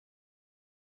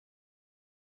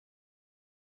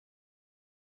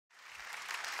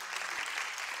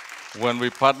When we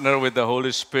partner with the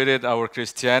Holy Spirit, our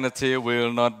Christianity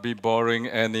will not be boring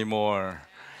anymore.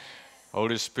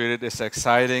 Holy Spirit is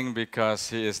exciting because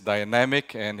He is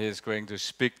dynamic and He is going to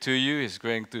speak to you. He's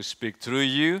going to speak through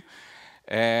you.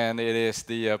 And it is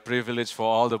the privilege for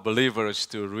all the believers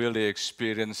to really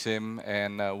experience Him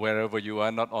and wherever you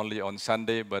are, not only on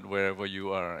Sunday, but wherever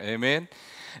you are. Amen.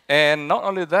 And not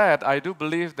only that, I do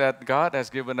believe that God has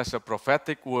given us a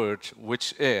prophetic word,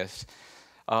 which is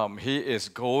He is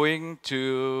going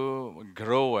to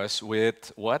grow us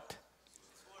with what?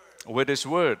 With His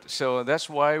Word. So that's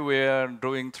why we're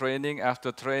doing training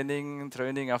after training,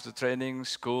 training after training,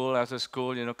 school after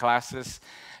school, classes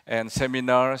and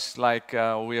seminars like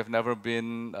we have never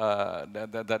been,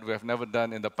 that we have never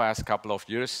done in the past couple of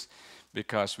years,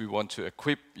 because we want to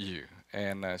equip you.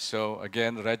 And so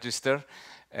again, register.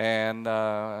 And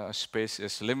space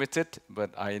is limited, but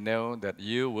I know that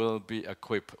you will be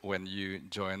equipped when you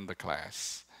join the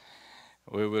class.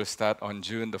 We will start on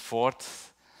June the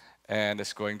 4th, and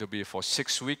it's going to be for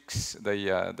 6 weeks,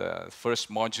 the first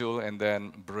module, and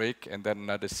then break, and then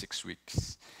another 6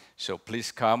 weeks. So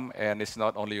please come, and it's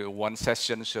not only one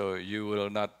session, so you will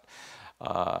not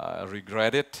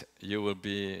regret it. You will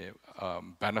be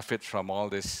benefit from all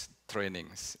these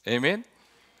trainings. Amen?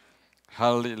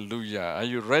 Hallelujah. Are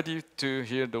you ready to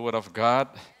hear the word of God?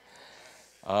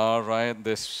 All right,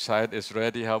 this side is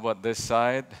ready. How about this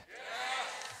side?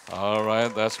 Yes. All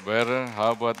right, that's better.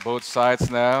 How about both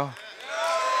sides now?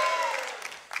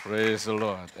 Yes. Praise the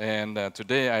Lord. And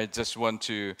today I just want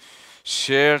to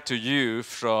share to you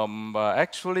from,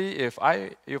 actually, if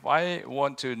I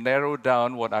want to narrow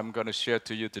down what I'm going to share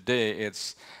to you today,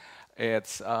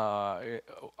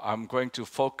 I'm going to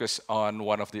focus on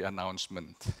one of the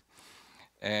announcements.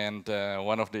 And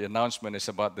one of the announcements is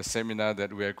about the seminar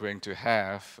that we are going to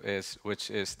have, which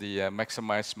is the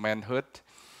Maximize Manhood.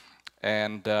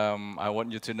 And I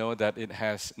want you to know that it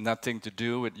has nothing to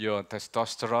do with your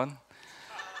testosterone.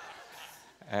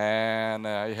 And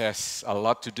it has a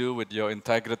lot to do with your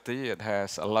integrity. It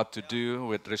has a lot to do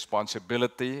with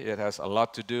responsibility. It has a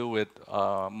lot to do with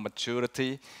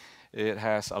maturity. It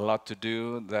has a lot to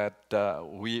do that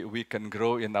we can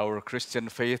grow in our Christian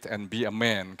faith and be a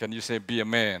man. Can you say be a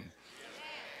man?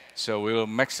 So we will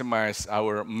maximize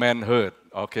our manhood,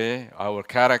 okay? Our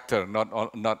character,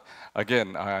 not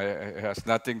again, it has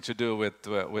nothing to do with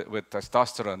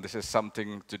testosterone. This is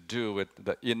something to do with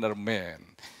the inner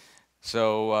man.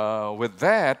 So with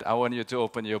that, I want you to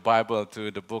open your Bible to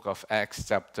the book of Acts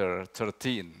chapter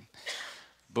 13.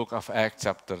 Book of Acts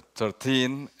chapter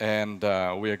 13, and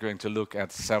we are going to look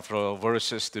at several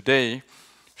verses today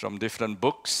from different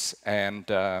books, and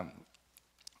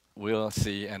we'll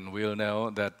see and we'll know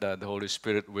that the Holy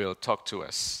Spirit will talk to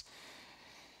us.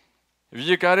 If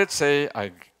you got it, say,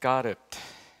 I got it.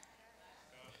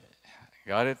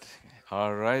 Got it?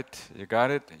 All right, you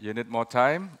got it? You need more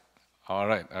time? All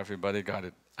right, everybody got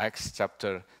it. Acts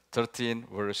chapter 13,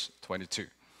 verse 22.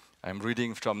 I'm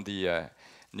reading from the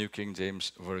New King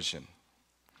James Version.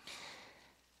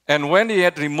 And when he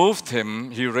had removed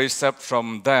him, he raised up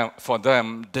for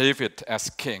them David as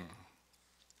king,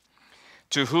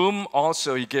 to whom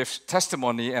also he gave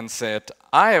testimony and said,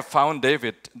 I have found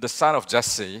David, the son of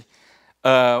Jesse,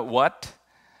 what?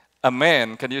 A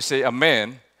man. Can you say a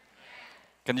man?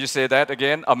 Can you say that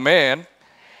again? A man.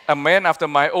 A man after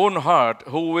my own heart,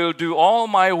 who will do all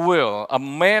my will. A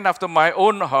man after my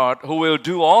own heart, who will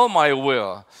do all my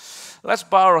will. Let's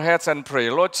bow our heads and pray.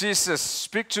 Lord Jesus,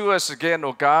 speak to us again,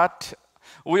 oh God.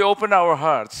 We open our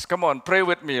hearts. Come on, pray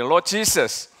with me. Lord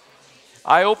Jesus,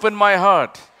 I open my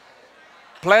heart.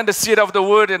 Plant the seed of the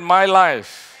word in my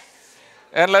life.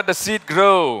 And let the seed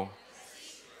grow.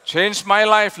 Change my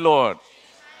life, Lord.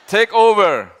 Take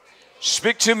over.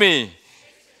 Speak to me.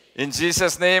 In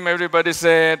Jesus' name, everybody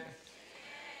said,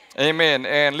 Amen.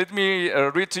 And let me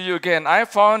read to you again. I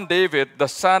found David, the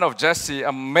son of Jesse,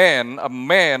 a man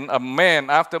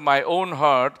after my own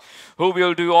heart, who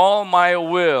will do all my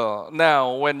will.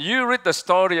 Now, when you read the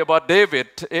story about David,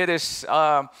 it is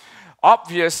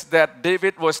obvious that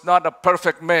David was not a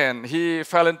perfect man. He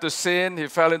fell into sin, he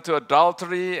fell into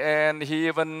adultery, and he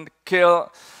even killed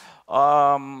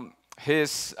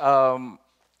his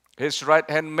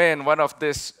right-hand man, one of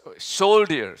these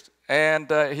soldiers.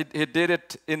 And he did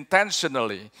it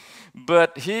intentionally.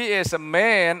 But he is a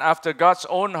man after God's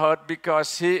own heart,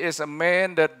 because he is a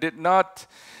man that did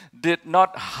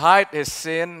not hide his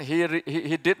sin.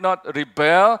 He did not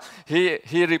rebel. He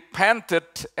repented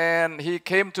and he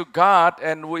came to God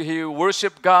and he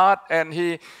worshiped God, and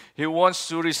he wants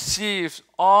to receive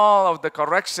all of the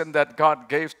correction that God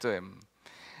gave to him.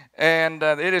 And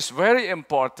it is very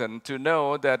important to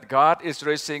know that God is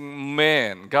raising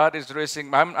men. God is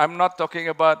raising, I'm not talking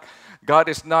about God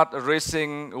is not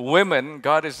raising women.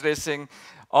 God is raising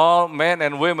all men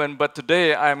and women. But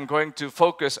today I'm going to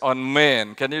focus on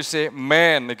men. Can you say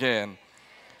men again?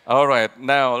 All right.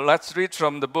 Now let's read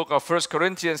from the book of 1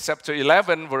 Corinthians chapter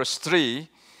 11, verse 3.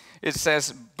 It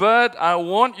says, "But I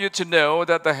want you to know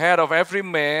that the head of every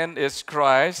man is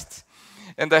Christ,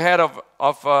 and the head of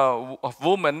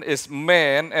woman is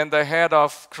man, and the head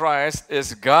of Christ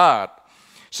is God."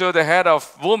 So the head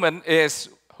of woman is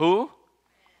who?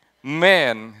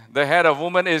 Man. The head of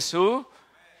woman is who?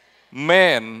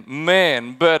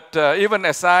 Man. But even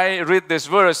as I read this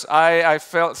verse, I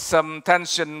felt some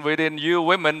tension within you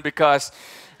women, because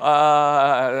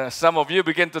some of you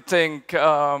begin to think,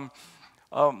 how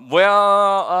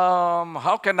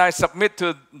can I submit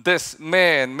to this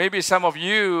man? Maybe some of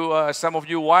you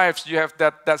wives, you have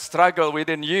that struggle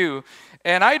within you.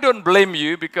 And I don't blame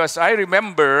you, because I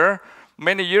remember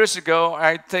many years ago,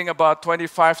 I think about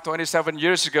 25, 27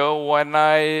 years ago, when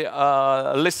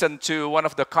I listened to one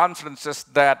of the conferences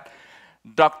that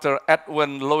Dr.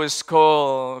 Edwin Lewis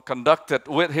Cole conducted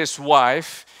with his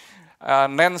wife,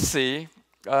 Nancy.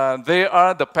 They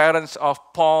are the parents of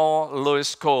Paul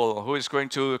Lewis Cole, who is going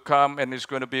to come and is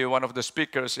going to be one of the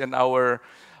speakers in our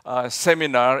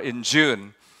seminar in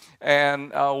June.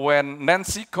 And when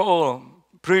Nancy Cole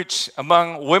preached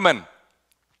among women,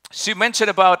 she mentioned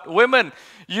about women,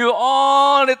 you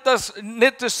all need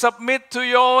to submit to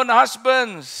your own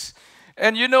husbands.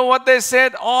 And you know what they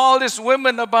said? All these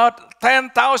women, about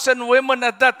 10,000 women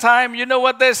at that time, you know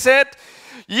what they said?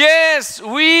 Yes,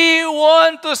 we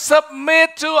want to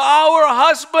submit to our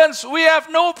husbands. We have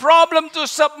no problem to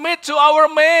submit to our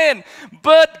men,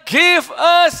 but give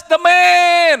us the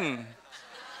man.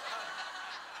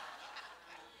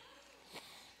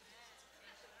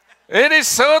 It is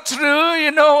so true,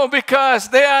 you know, because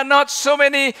there are not so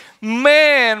many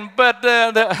men, but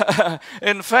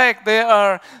in fact, there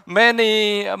are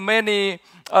many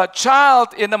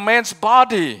child in a man's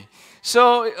body.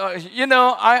 So, you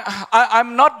know,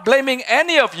 I'm not blaming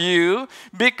any of you,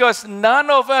 because none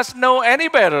of us know any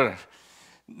better.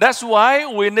 That's why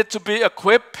we need to be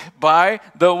equipped by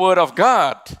the Word of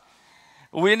God.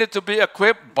 We need to be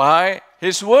equipped by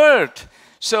His Word.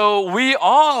 So we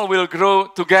all will grow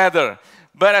together.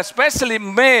 But especially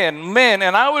men.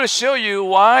 And I will show you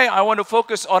why I want to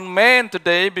focus on men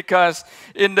today, because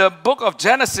in the book of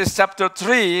Genesis chapter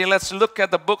 3, let's look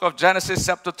at the book of Genesis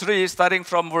chapter 3, starting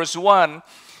from verse 1.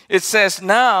 It says,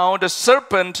 "Now the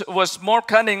serpent was more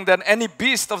cunning than any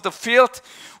beast of the field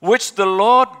which the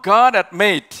Lord God had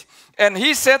made. And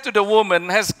he said to the woman,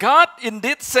 Has God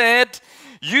indeed said,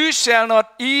 You shall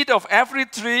not eat of every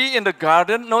tree in the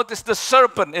garden?" Notice the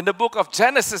serpent. In the book of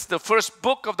Genesis, the first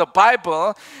book of the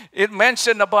Bible, it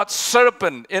mentioned about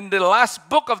serpent. In the last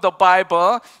book of the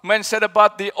Bible, mentioned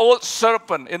about the old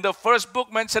serpent. In the first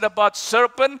book, mentioned about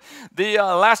serpent. The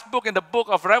last book, in the book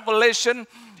of Revelation,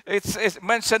 it's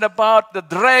mentioned about the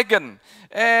dragon.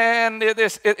 And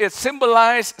it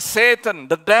symbolized Satan,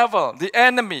 the devil, the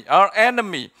enemy, our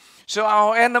enemy. So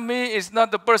our enemy is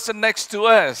not the person next to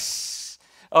us.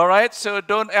 All right, so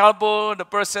don't elbow the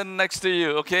person next to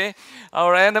you, okay?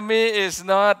 Our enemy is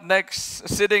not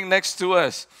sitting next to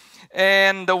us.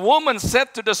 And the woman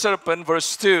said to the serpent,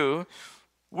 verse 2,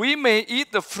 "We may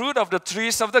eat the fruit of the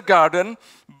trees of the garden,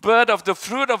 but of the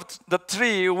fruit of the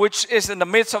tree which is in the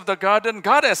midst of the garden,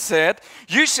 God has said,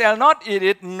 You shall not eat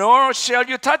it, nor shall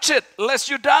you touch it, lest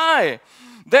you die."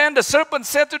 Then the serpent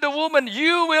said to the woman,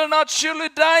 "You will not surely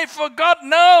die, for God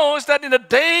knows that in the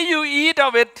day you eat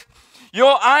of it,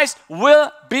 your eyes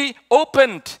will be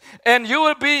opened, and you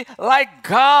will be like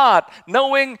God,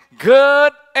 knowing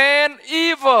good and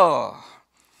evil."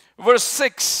 Verse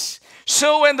 6,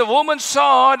 "So when the woman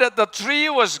saw that the tree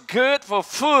was good for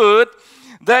food,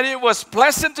 that it was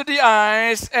pleasant to the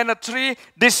eyes, and a tree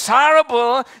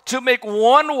desirable to make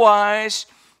one wise,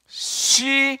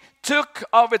 she took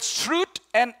of its fruit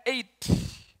and ate."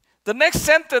 The next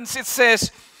sentence, it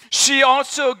says, "She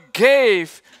also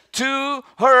gave to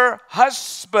her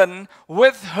husband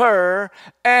with her,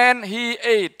 and he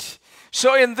ate."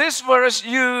 So in this verse,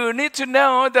 you need to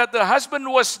know that the husband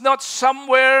was not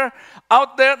somewhere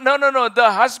out there. No.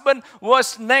 The husband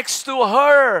was next to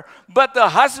her. But the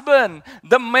husband,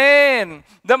 the man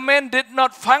did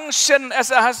not function as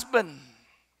a husband.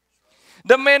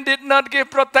 The man did not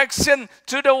give protection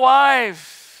to the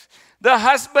wife. The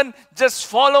husband just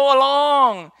followed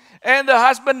along. And the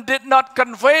husband did not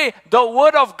convey the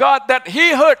word of God that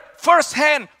he heard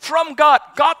firsthand from God.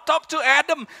 God talked to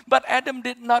Adam, but Adam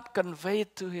did not convey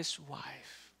it to his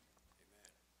wife.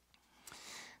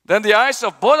 Then the eyes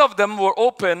of both of them were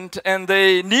opened, and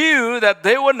they knew that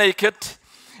they were naked,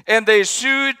 and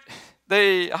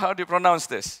how do you pronounce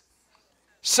this?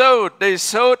 They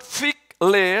sewed fig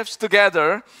leaves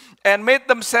together and made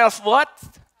themselves what?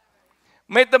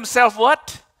 Made themselves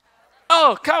what?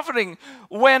 Oh, covering.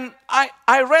 When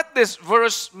I read this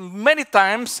verse many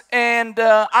times, and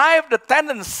I have the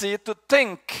tendency to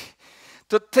think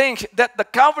that the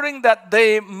covering that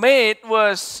they made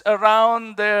was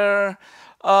around their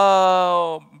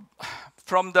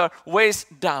from the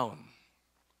waist down.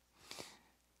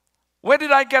 Where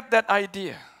did I get that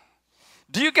idea?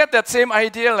 Do you get that same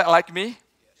idea like me?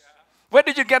 Where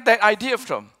did you get that idea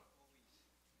from?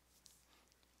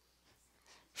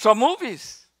 From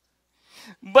movies.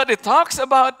 But it talks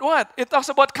about what? It talks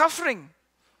about covering.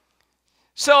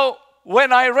 So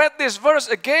when I read this verse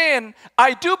again,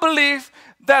 I do believe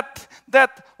that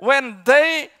when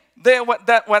they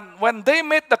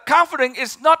made the covering,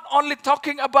 it's not only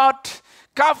talking about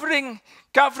covering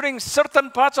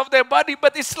certain parts of their body,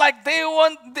 but it's like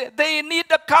they need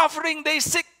a covering. They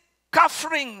seek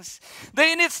coverings.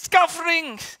 They need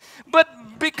coverings. But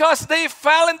because they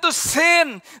fell into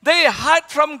sin, they hide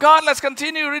from God. Let's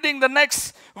continue reading the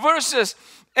next verses.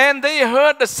 And they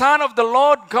heard the sound of the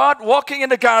Lord God walking in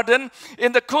the garden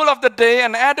in the cool of the day,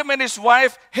 and Adam and his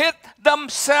wife hid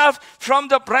themselves from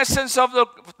the presence of the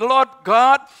Lord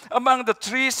God among the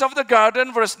trees of the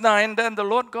garden. Verse 9, then the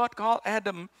Lord God called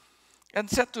Adam and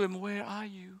said to him, where are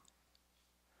you?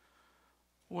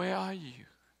 Where are you?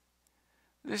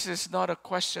 This is not a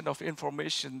question of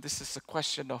information. This is a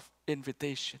question of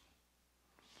invitation.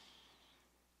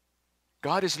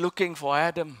 God is looking for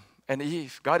Adam and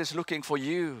Eve. God is looking for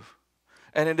you.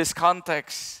 And in this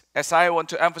context, as I want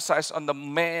to emphasize on the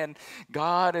man,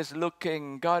 God is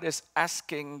looking, God is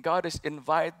asking, God is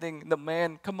inviting the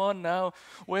man, come on now,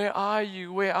 where are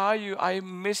you? Where are you? I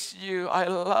miss you, I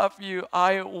love you,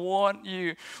 I want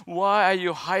you. Why are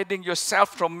you hiding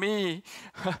yourself from me?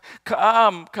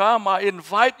 Come, I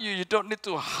invite you. You don't need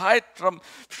to hide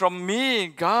from me.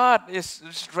 God is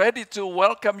ready to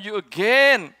welcome you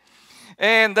again.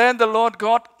 And then the Lord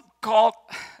God called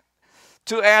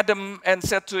to Adam and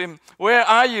said to him, where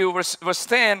are you? Verse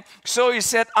 10. So he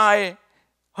said, I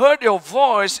heard your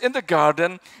voice in the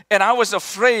garden, and I was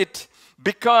afraid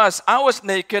because I was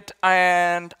naked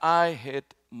and I hid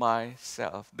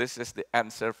myself. This is the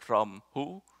answer from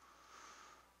who?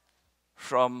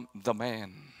 From the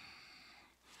man.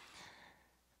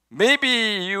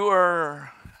 Maybe you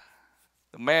are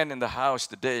the man in the house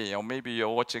today, or maybe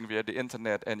you're watching via the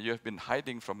internet and you have been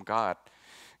hiding from God.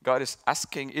 God is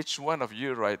asking each one of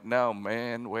you right now,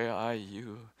 man, where are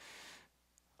you?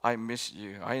 I miss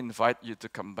you. I invite you to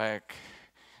come back.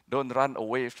 Don't run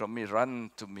away from me. Run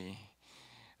to me.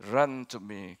 Run to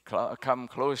me. Come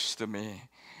close to me.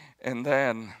 And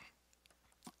then,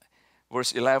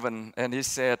 verse 11, and he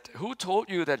said, who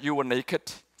told you that you were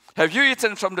naked? Have you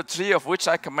eaten from the tree of which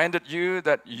I commanded you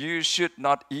that you should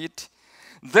not eat?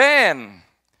 Then,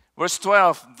 verse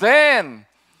 12, then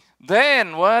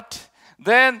what?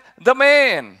 Then the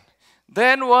man.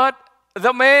 Then what?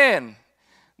 The man.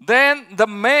 Then the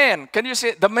man. Can you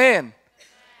say the man?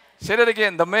 Say that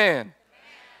again, the man.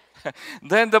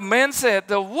 Then the man said,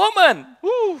 the woman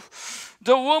who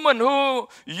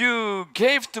you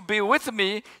gave to be with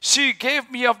me, she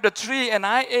gave me of the tree and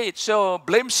I ate. So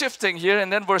blame shifting here.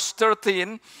 And then verse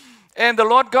 13. And the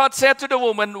Lord God said to the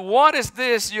woman, what is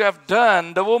this you have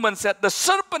done? The woman said, the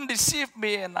serpent deceived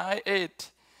me and I ate.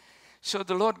 So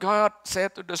the Lord God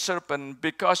said to the serpent,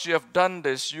 because you have done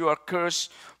this, you are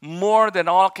cursed more than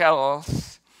all cattle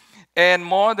and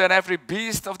more than every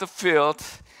beast of the field.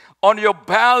 On your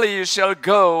belly you shall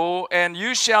go, and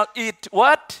you shall eat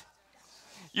what?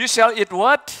 You shall eat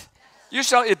what? You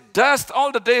shall eat dust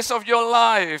all the days of your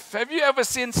life. Have you ever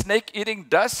seen snake eating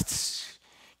dust?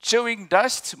 Chewing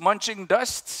dust? Munching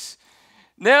dust?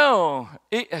 No.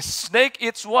 A snake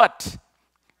eats what?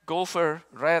 Gopher,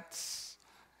 rats.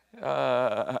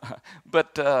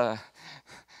 But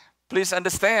please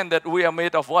understand that we are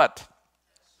made of what?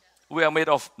 We are made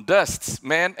of dust.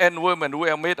 Men and women, we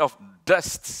are made of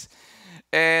dust.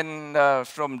 And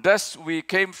from dust we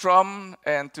came from,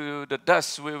 and to the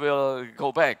dust we will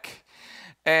go back.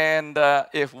 And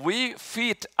if we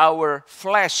feed our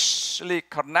fleshly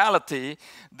carnality,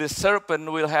 the serpent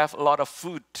will have a lot of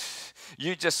food.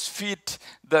 You just feed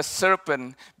the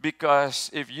serpent, because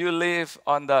if you live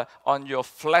on your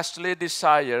fleshly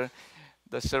desire,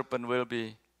 the serpent will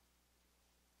be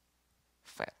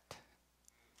fat.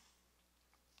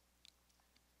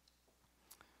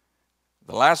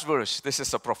 The last verse, this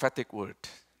is a prophetic word.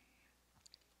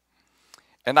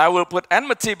 And I will put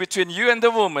enmity between you and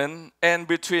the woman, and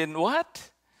between what?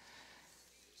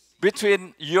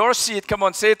 Between your seed. Come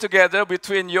on, say it together.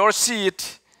 Between your seed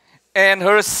and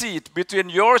her seed. Between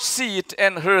your seed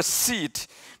and her seed.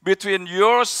 Between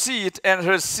your seed and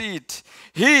her seed.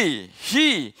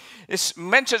 He is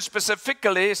mentioned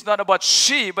specifically. It's not about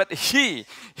she, but he.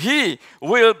 He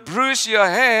will bruise your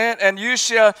head, and you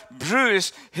shall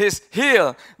bruise his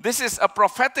heel. This is a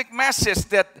prophetic message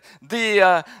that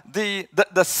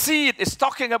the seed is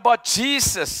talking about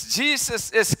Jesus.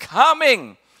 Jesus is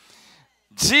coming.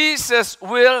 Jesus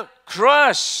will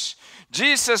crush.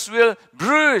 Jesus will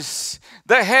bruise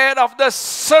the head of the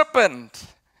serpent.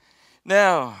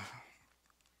 Now,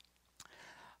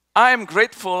 I'm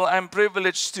grateful, I'm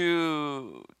privileged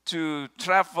to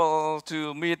travel,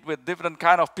 to meet with different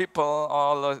kind of people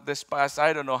all of this past,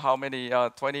 I don't know how many,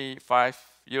 25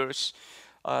 years.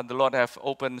 The Lord have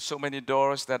opened so many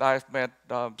doors that I've met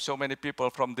so many people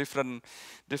from different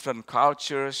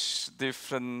cultures,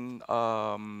 different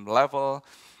level,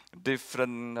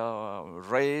 different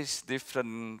race,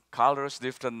 different colors,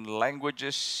 different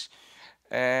languages.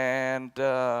 And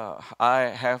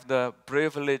I have the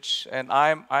privilege, and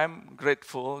I'm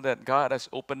grateful that God has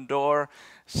opened door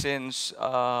since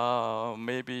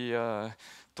maybe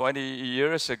 20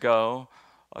 years ago,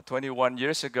 21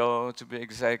 years ago to be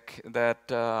exact, that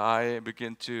I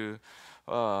begin to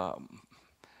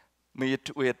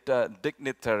meet with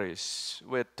dignitaries,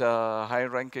 with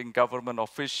high-ranking government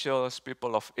officials,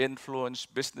 people of influence,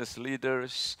 business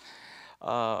leaders,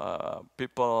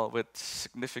 people with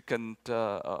significant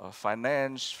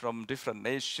finance from different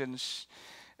nations.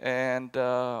 And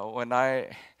when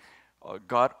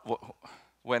God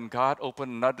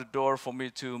opened another door for me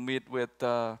to meet with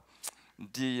the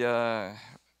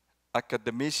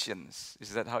academicians,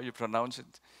 is that how you pronounce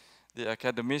it? The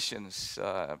academicians,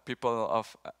 people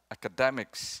of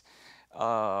academics,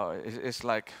 it's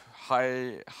like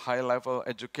high level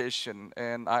education.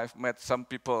 And I've met some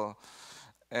people.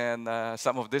 And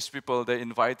some of these people, they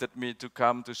invited me to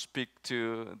come to speak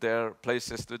to their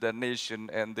places, to their nation.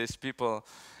 And these people,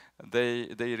 they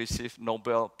received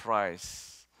Nobel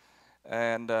Prize.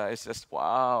 And it's just,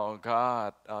 wow,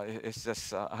 God, it's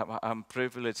just, I'm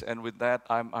privileged. And with that,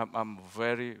 I'm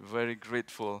very, very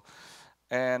grateful.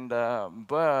 And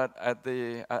but at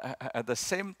the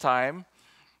same time,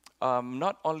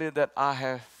 not only that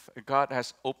God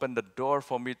has opened the door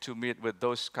for me to meet with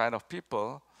those kind of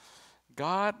people,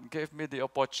 God gave me the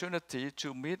opportunity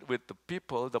to meet with the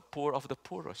people, the poor of the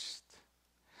poorest.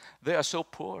 They are so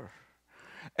poor.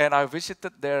 And I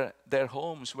visited their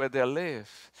homes where they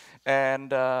live.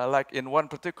 And like in one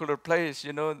particular place,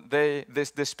 you know,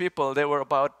 these people, they were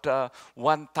about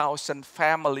 1,000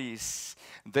 families.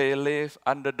 They live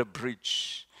under the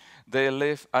bridge. They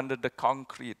live under the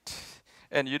concrete.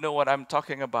 And you know what I'm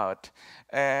talking about.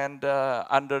 And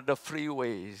under the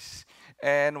freeways.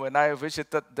 And when I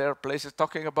visited their places,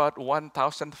 talking about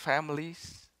 1,000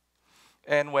 families,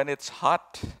 and when it's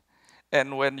hot,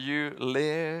 and when you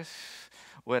live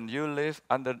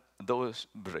under those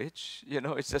bridge, you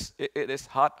know, it's just it is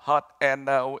hot. And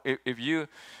if you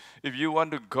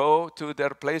want to go to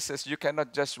their places, you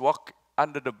cannot just walk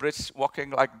under the bridge walking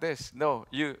like this. No,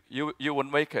 you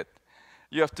won't make it.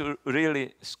 You have to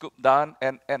really scoop down,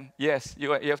 and yes,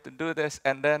 you have to do this,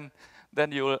 and then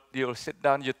you'll sit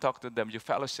down, you talk to them, you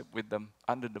fellowship with them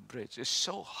under the bridge. It's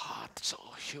so hot, so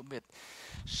humid,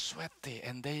 sweaty,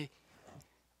 and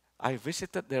I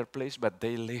visited their place, but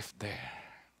they live there.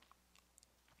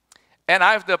 And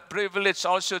I have the privilege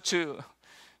also to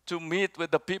meet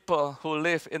with the people who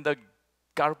live in the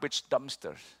garbage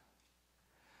dumpsters.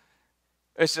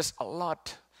 It's just a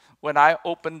lot. When I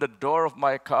opened the door of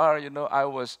my car, you know, I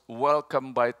was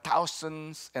welcomed by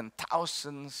thousands and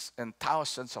thousands and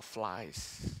thousands of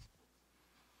flies.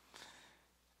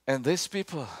 And these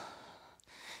people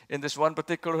in this one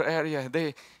particular area,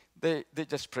 they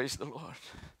just praise the Lord.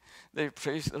 They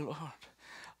praise the Lord.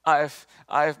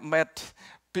 I've met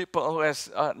people who has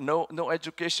no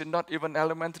education, not even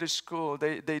elementary school.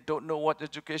 They don't know what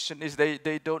education is.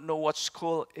 They don't know what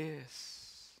school is.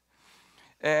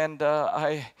 And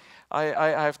I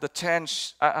have the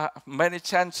chance, many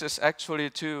chances actually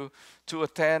to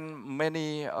attend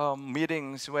many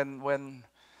meetings when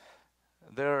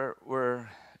there were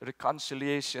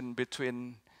reconciliation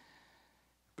between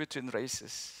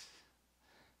races.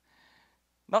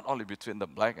 Not only between the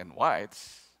black and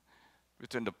whites,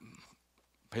 between the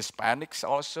Hispanics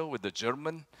also, with the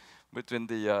German, between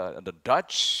the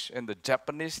Dutch and the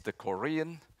Japanese, the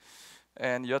Korean.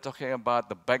 And you're talking about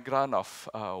the background of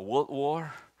World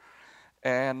War.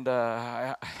 And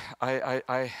I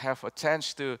have a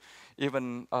chance to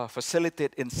even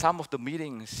facilitate in some of the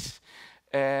meetings.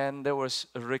 And there was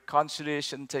a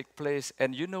reconciliation take place.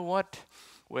 And you know what?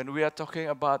 When we are talking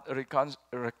about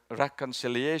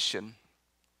reconciliation,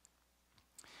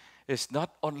 it's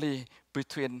not only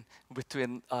between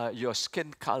your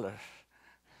skin color.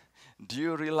 Do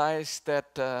you realize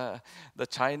that the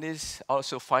Chinese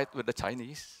also fight with the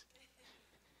Chinese?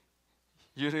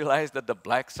 You realize that the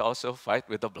blacks also fight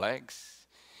with the blacks.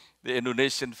 The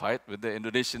Indonesian fight with the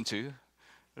Indonesian too,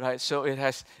 right? So it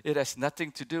has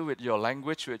nothing to do with your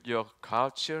language, with your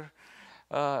culture,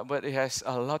 but it has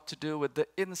a lot to do with the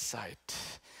insight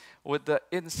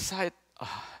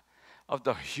of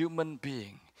the human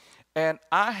being. And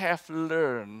I have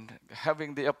learned,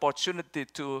 having the opportunity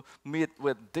to meet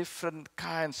with different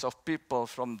kinds of people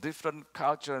from different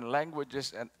culture and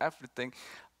languages and everything,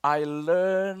 I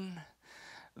learned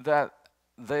that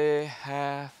they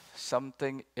have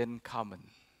something in common.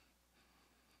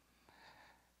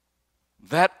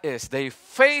 That is, they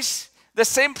face the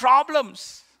same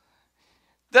problems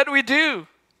that we do.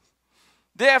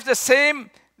 They have the same,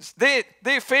 they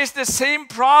face the same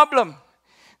problem.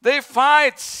 They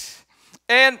fight.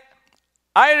 And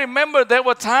I remember there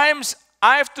were times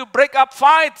I have to break up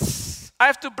fights. I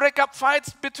have to break up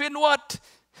fights between what?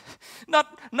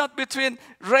 Not between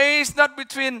race, not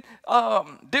between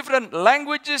different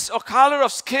languages or color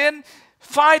of skin.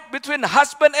 Fight between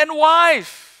husband and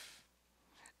wife.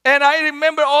 And I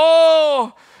remember,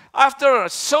 after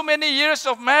so many years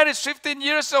of marriage, 15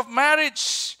 years of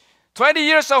marriage, 20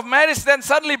 years of marriage, then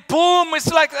suddenly, boom,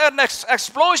 it's like an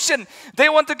explosion. They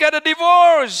want to get a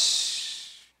divorce.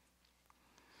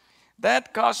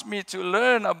 That caused me to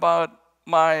learn about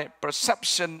my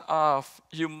perception of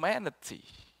humanity.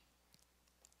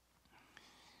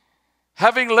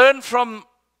 Having learned from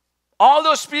all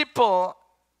those people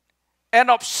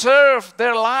and observed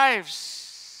their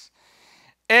lives,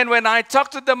 and when I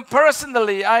talk to them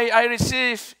personally, I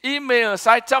receive emails,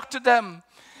 I talk to them,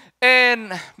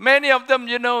 and many of them,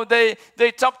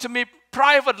 they talk to me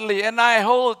privately, and I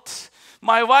hold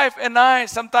my wife and I,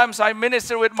 sometimes I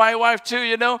minister with my wife too,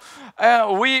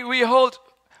 we hold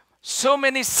so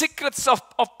many secrets of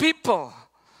people.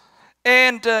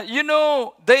 And,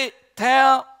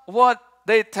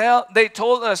 they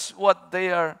told us what they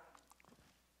are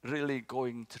really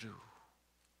going through.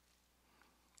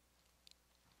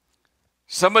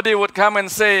 Somebody would come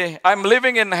and say, I'm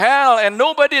living in hell and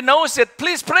nobody knows it.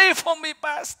 Please pray for me,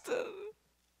 Pastor.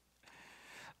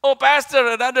 Oh, Pastor,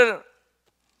 another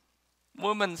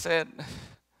woman said,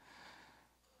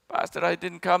 Pastor, I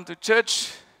didn't come to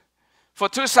church for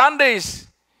 2 Sundays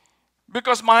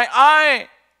because my eye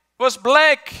was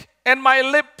black and my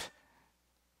lip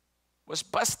was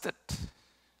busted.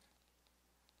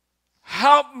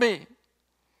 Help me.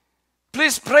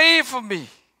 Please pray for me.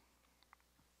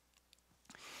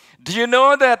 Do you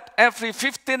know that every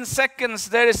 15 seconds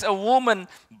there is a woman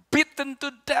beaten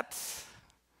to death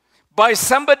by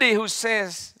somebody who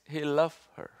says he loves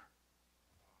her?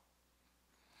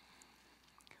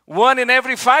 1 in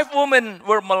every 5 women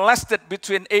were molested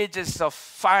between ages of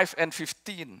 5 and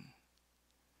 15.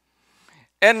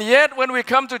 And yet when we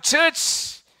come to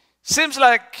church, seems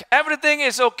like everything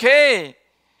is okay.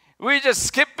 We're just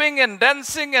skipping and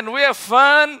dancing and we have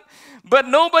fun. But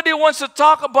nobody wants to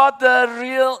talk about the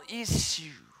real issue.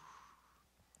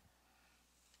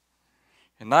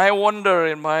 And I wonder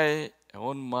in my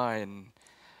own mind,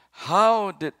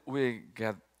 how did we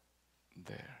get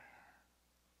there?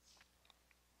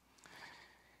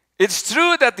 It's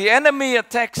true that the enemy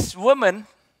attacks women.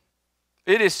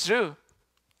 It is true.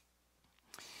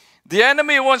 The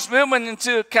enemy wants women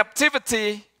into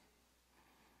captivity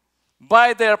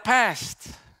by their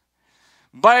past,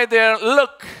 by their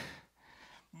look,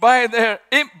 by their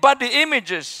body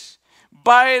images,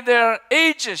 by their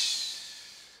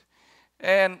ages.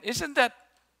 And isn't that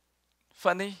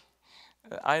funny?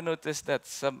 I noticed that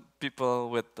some people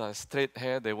with straight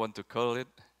hair, they want to curl it.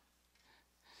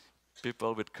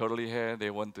 People with curly hair, they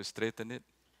want to straighten it.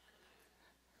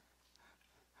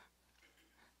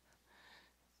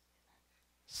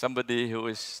 Somebody who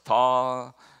is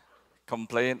tall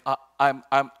complain,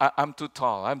 I'm too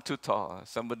tall, I'm too tall.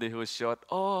 Somebody who is short,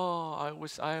 I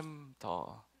wish I'm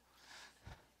tall.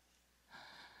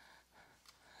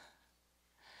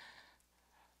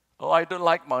 I don't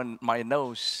like my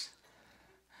nose.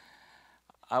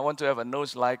 I want to have a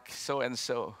nose like so and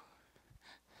so.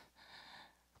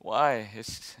 Why?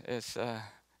 It's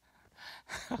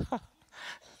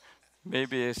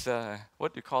maybe it's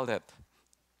what do you call that?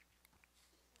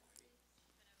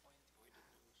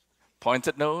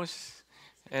 Pointed nose.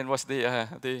 And what's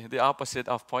the opposite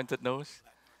of pointed nose?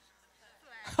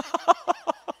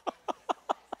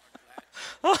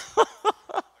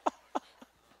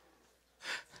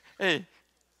 Hey,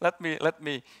 let me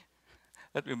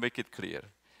make it clear.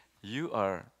 You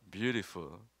are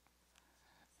beautiful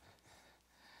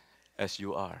as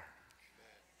you are.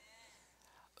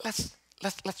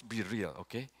 Let's be real,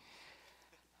 okay?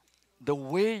 The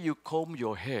way you comb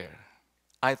your hair,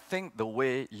 I think the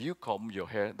way you comb your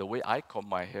hair, the way I comb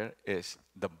my hair is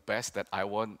the best that I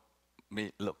want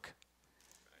me look.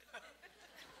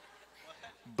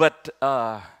 But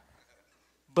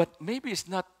maybe it's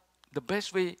not the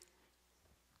best way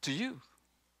to you.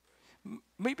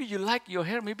 Maybe you like your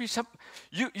hair. Maybe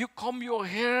you comb your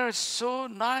hair so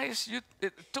nice.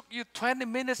 It took you 20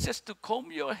 minutes just to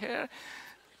comb your hair,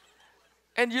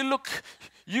 and you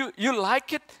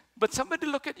like it. But somebody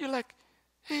look at you like,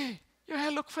 hey, your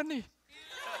hair look funny.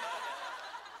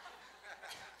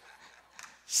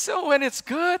 So when it's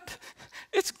good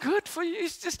for you.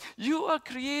 It's just you are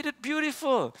created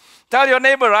beautiful. Tell your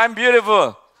neighbor, I'm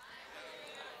beautiful.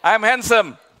 I'm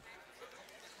handsome.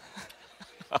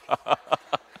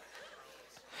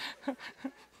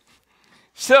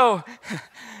 So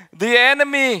the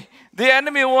enemy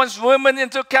wants women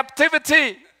into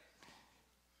captivity.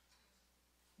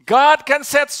 God can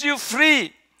set you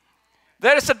free.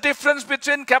 There is a difference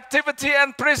between captivity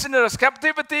and prisoners.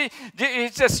 Captivity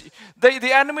is just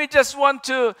the enemy just want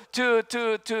to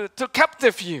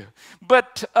captive you.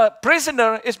 But a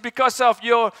prisoner is because of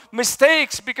your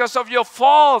mistakes, because of your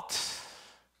fault.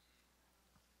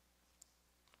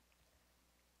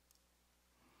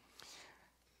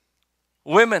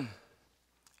 Women,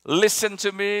 listen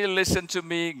to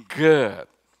me good.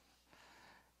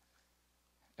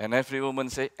 And every woman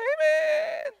say,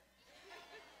 amen.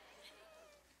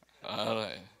 All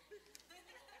right.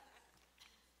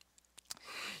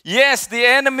 Yes, the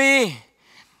enemy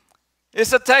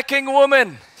is attacking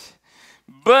women,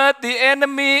 but the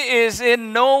enemy is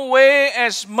in no way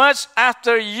as much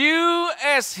after you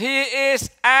as he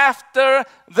is after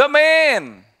the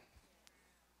man.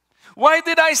 Why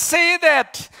did I say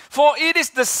that? For it is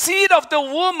the seed of the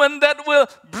woman that will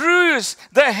bruise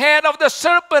the head of the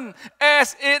serpent,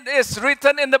 as it is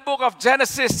written in the book of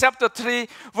Genesis chapter 3,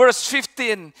 verse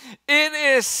 15. It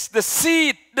is the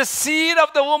seed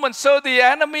of the woman. So the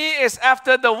enemy is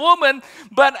after the woman,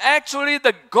 but actually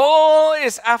the goal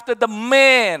is after the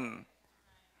man.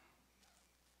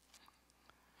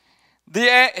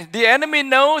 The enemy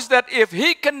knows that if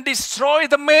he can destroy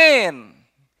the man,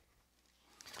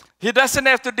 he doesn't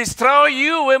have to destroy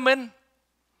you, women.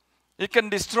 He can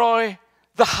destroy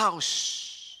the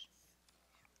house.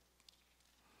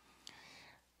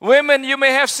 Women, you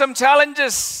may have some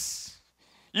challenges.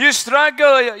 You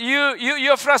struggle.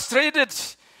 You're frustrated.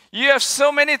 You have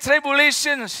so many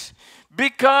tribulations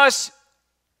because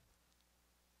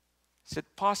is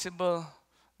it possible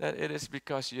that it is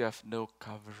because you have no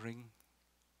covering?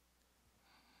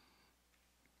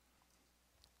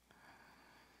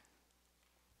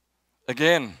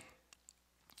 Again,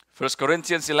 1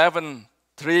 Corinthians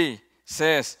 11:3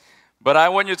 says, but I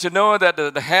want you to know that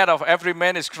the head of every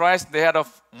man is Christ, the head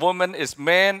of woman is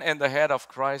man, and the head of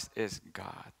Christ is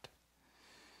God.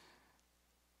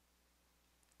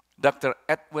 Dr.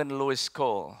 Edwin Lewis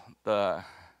Cole, the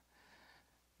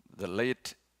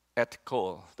late Ed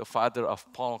Cole, the father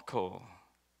of Paul Cole,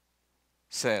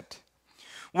 said,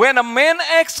 when a man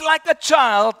acts like a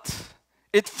child,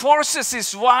 it forces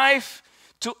his wife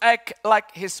to act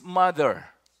like his mother.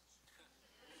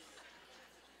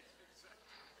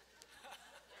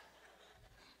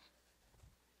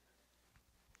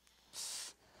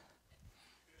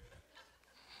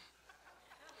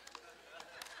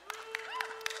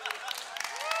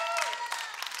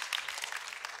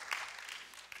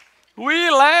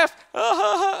 We laugh.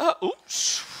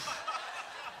 Oops.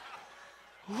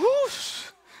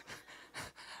 Oops.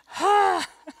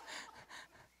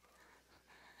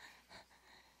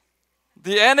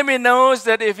 The enemy knows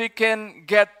that if he can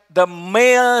get the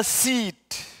male seed,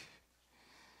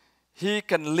 he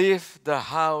can leave the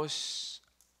house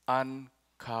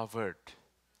uncovered.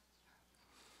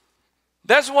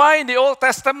 That's why in the Old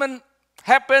Testament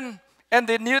happened and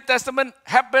the New Testament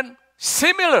happened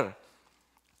similar.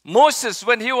 Moses,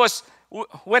 when he was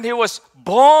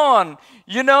born,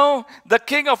 the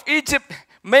king of Egypt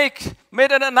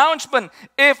made an announcement.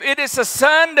 If it is a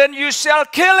son, then you shall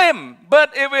kill him.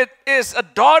 But if it is a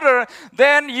daughter,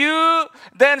 then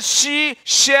she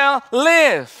shall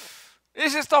live.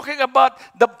 This is talking about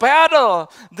the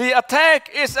battle. The attack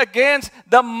is against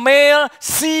the male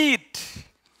seed.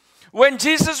 When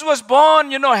Jesus was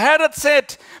born, Herod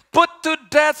said, put to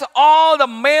death all the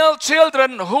male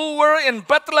children who were in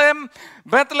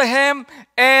Bethlehem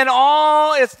and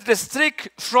all its district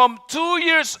from 2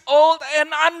 years old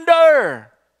and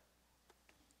under.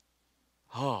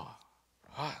 Oh,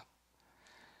 wow.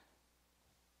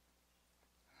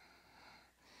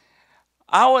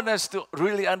 I want us to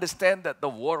really understand that the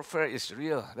warfare is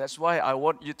real. That's why I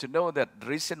want you to know that the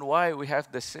reason why we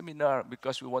have the seminar,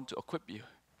 because we want to equip you.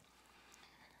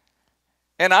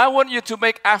 And I want you to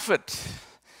make effort.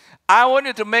 I want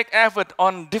you to make effort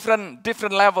on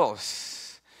different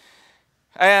levels.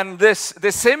 And this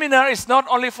seminar is not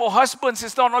only for husbands,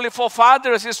 it's not only for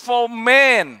fathers, it's for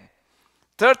men.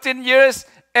 13 years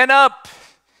and up.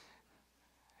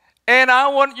 And I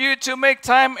want you to make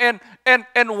time,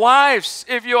 and wives,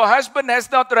 if your husband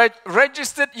has not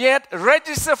registered yet,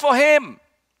 register for him.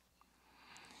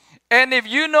 And if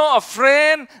you know a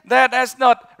friend that has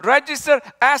not registered,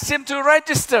 ask him to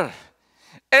register.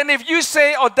 And if you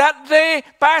say, oh, that day,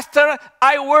 Pastor,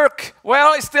 I work.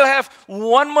 Well, I still have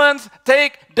 1 month,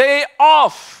 take day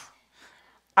off.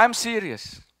 I'm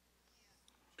serious.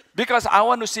 Because I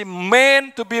want to see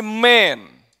men to be men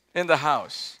in the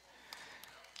house.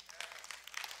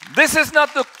 This is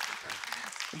not a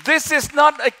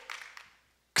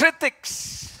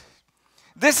critics.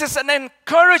 This is an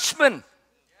encouragement.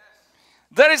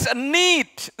 There is a need.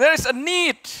 There is a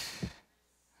need.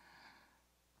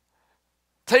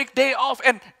 Take day off.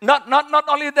 And not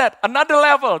only that, another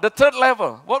level, the third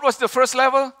level. What was the first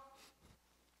level?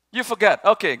 You forget.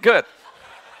 Okay, good.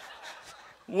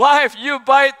 Wife, you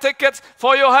buy tickets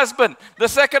for your husband. The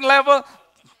second level,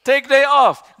 take day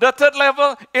off. The third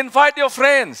level, invite your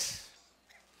friends.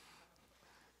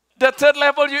 The third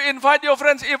level, you invite your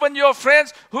friends, even your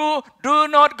friends who do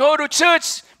not go to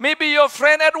church. Maybe your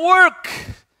friend at work.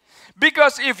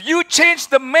 Because if you change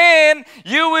the man,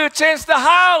 you will change the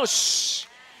house.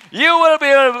 You will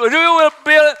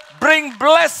bring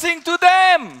blessing to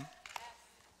them.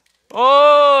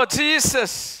 Oh,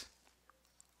 Jesus.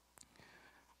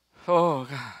 Oh,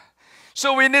 God.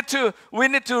 So we need to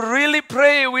really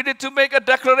pray. We need to make a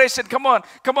declaration. Come on.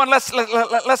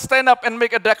 Let's stand up and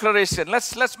make a declaration.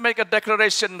 Let's make a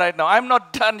declaration right now. I'm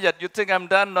not done yet. You think I'm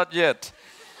done? Not yet.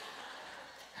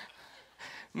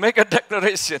 Make a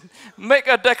declaration. Make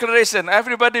a declaration.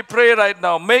 Everybody pray right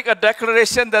now. Make a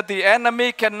declaration that the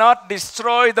enemy cannot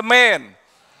destroy the man.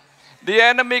 The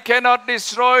enemy cannot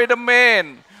destroy the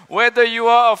man. Whether you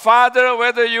are a father,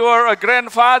 whether you are a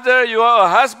grandfather, you are a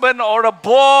husband or a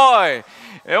boy,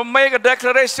 you make a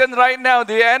declaration right now.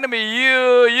 The enemy,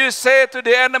 you say to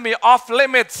the enemy, off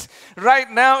limits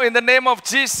right now in the name of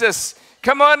Jesus.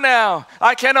 Come on now.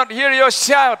 I cannot hear your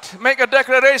shout. Make a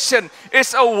declaration.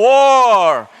 It's a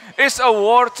war. It's a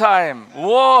war time.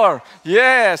 War.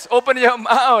 Yes. Open your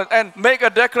mouth and make a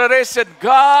declaration.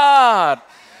 God.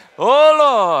 Oh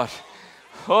Lord.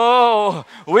 Oh,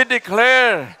 we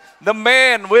declare the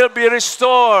man will be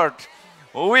restored.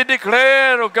 We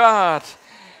declare, oh God,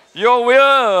 your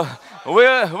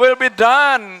will be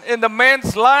done in the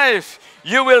man's life.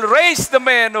 You will raise the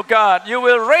man, oh God. You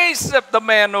will raise up the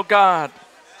man, oh God.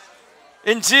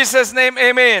 In Jesus' name,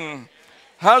 amen.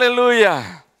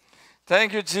 Hallelujah.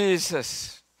 Thank you,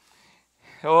 Jesus.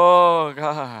 Oh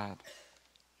God.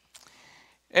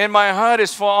 And my heart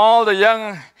is for all the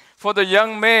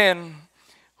young men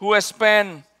who have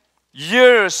spent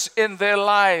years in their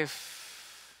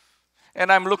life.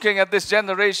 And I'm looking at this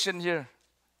generation here.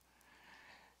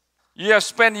 You have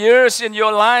spent years in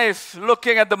your life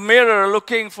looking at the mirror,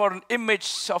 looking for an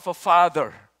image of a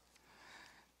father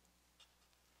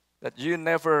that you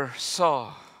never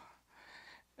saw.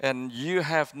 And you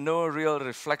have no real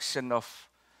reflection of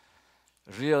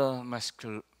real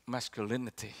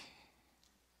masculinity.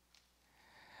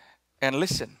 And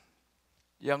listen,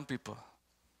 young people,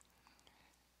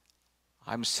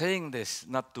 I'm saying this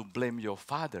not to blame your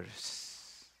fathers,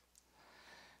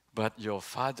 but your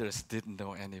fathers didn't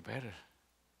know any better.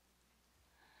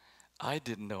 I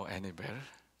didn't know any better.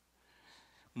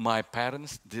 My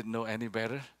parents didn't know any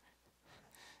better.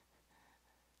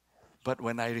 But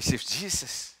when I received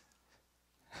Jesus,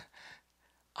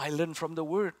 I learned from the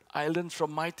Word. I learned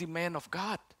from mighty men of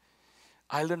God.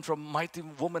 I learned from mighty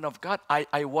women of God.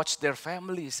 I watched their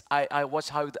families. I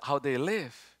watched how they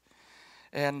live.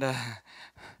 And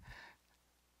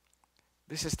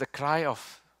this is the cry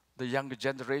of the younger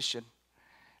generation.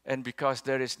 And because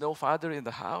there is no father in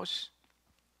the house,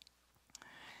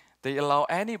 they allow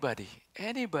anybody,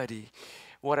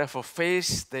 whatever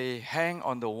face they hang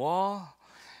on the wall,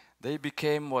 they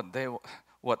became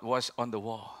what was on the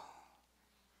wall.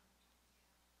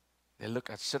 They look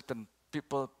at certain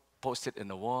people, post it in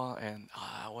the wall, and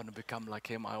I want to become like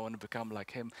him. I want to become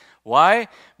like him. Why?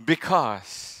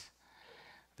 Because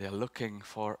they're looking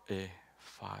for a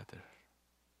father.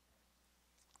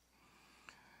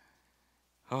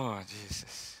 Oh,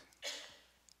 Jesus.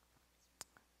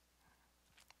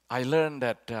 I learned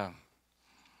that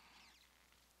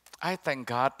I thank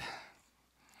God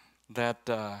that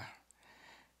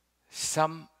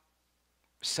some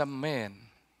men,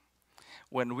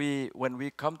 when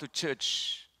we come to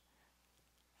church,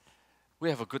 we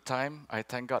have a good time. I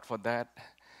thank God for that.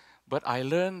 But I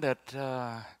learned that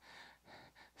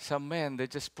some men, they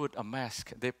just put a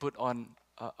mask. They put on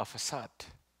a facade.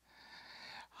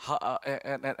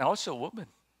 And also women.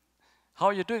 How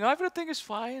are you doing? Everything is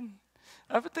fine.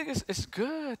 Everything is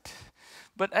good.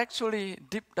 But actually,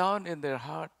 deep down in their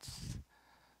hearts,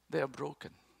 they are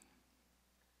broken.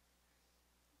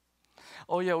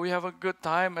 Oh yeah, we have a good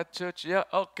time at church. Yeah,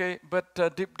 okay.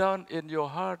 But deep down in your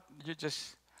heart, you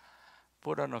just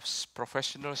put on a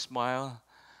professional smile.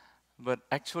 But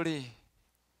actually,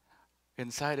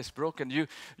 inside is broken. You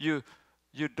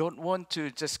don't want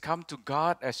to just come to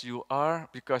God as you are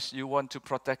because you want to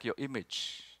protect your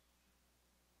image.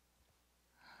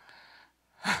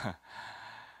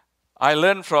 I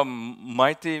learned from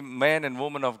mighty men and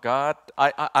women of God.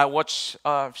 I watched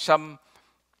some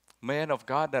men of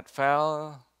God that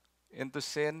fell into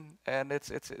sin, and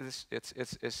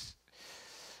it's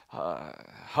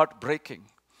heartbreaking.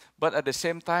 But at the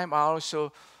same time, I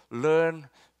also learned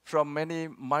from many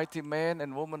mighty men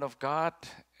and women of God,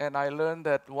 and I learned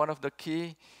that one of the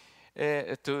key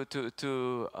to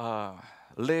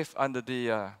live under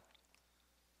the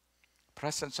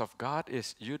presence of God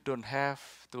is you don't have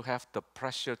to have the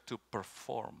pressure to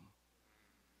perform.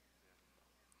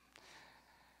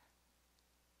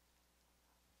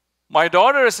 My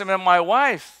daughters and my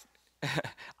wife,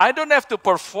 I don't have to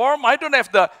perform. I don't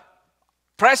have the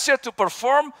pressure to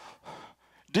perform.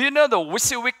 Do you know the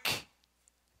WYSIWYG?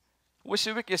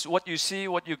 WYSIWYG is what you see,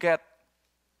 what you get.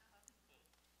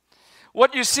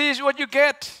 What you see is what you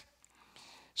get.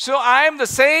 So I am the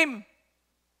same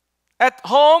at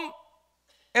home,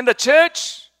 in the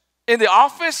church, in the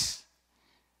office.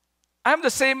 I'm the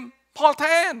same Paul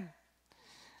Tan.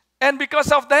 And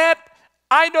because of that,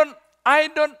 I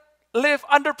don't live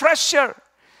under pressure.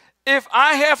 If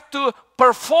I have to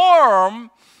perform,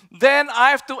 then I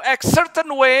have to act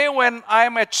certain way when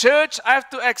I'm at church. I have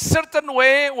to act certain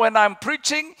way when I'm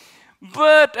preaching.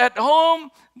 But at home,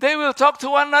 they will talk to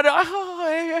one another.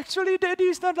 Oh, actually, Daddy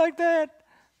is not like that.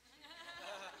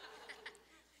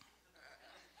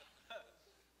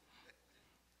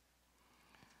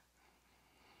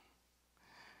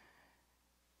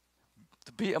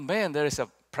 To be a man, there is a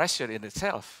pressure in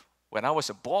itself. When I was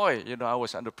a boy, I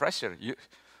was under pressure.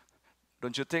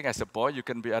 Don't you think as a boy you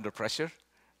can be under pressure?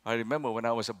 I remember when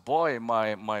I was a boy,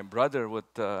 my brother would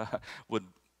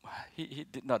he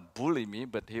did not bully me,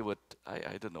 but he would,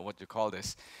 I don't know what you call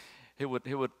this. He would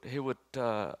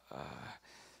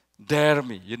dare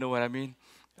me. You know what I mean?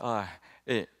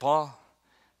 Hey, Paul,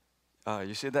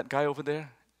 you see that guy over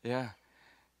there? Yeah.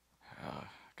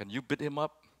 Can you beat him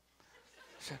up?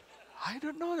 I said, I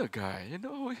don't know the guy.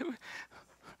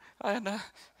 And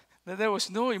there was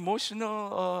no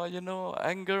emotional,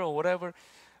 anger or whatever.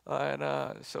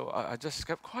 So I just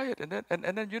kept quiet. And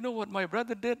then you know what my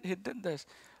brother did? He did this.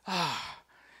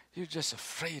 You're just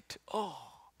afraid. Oh,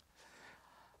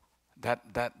 that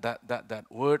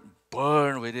word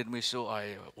burned within me. So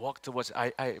I walked towards.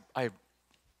 I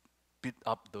beat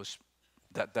up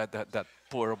that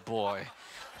poor boy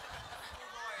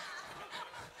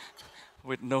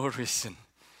with no reason.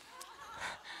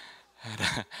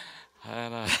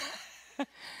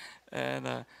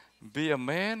 And be a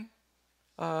man.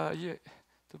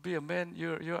 To be a man,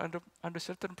 you're under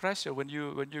certain pressure. When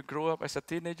you grow up as a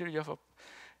teenager, you have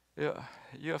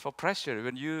a pressure.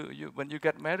 When you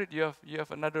get married, you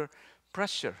have another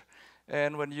pressure.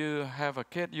 And when you have a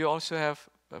kid, you also have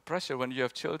a pressure. When you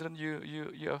have children,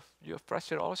 you have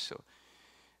pressure also.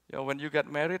 When you get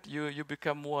married, you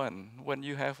become one. When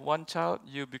you have one child,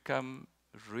 you become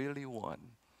really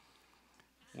one.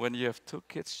 When you have two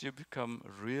kids, you become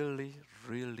really,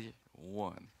 really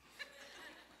one.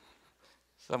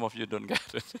 Some of you don't get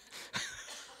it.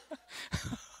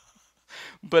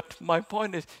 But my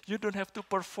point is, you don't have to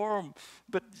perform,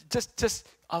 but just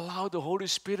allow the Holy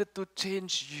Spirit to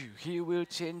change you. He will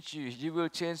change you. He will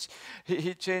change.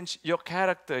 He change your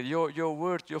character, your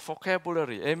word, your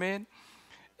vocabulary. Amen.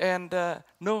 And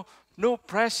no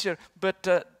pressure. But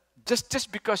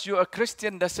just because you're a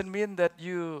Christian doesn't mean that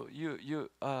you're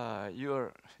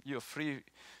free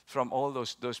from all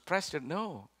those pressure.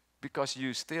 No. because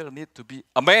you still need to be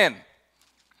a man.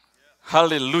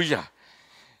 Hallelujah.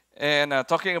 And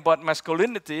talking about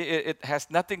masculinity, it has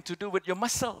nothing to do with your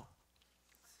muscle.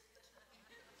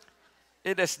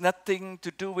 It has nothing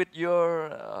to do with your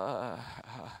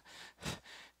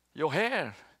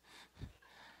hair.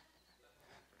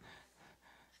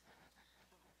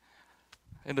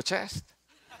 In the chest.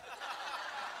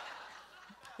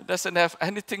 It doesn't have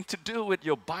anything to do with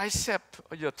your bicep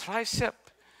or your tricep.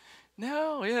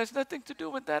 No, it has nothing to do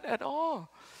with that at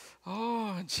all.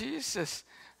 Oh, Jesus.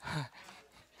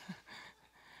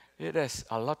 It has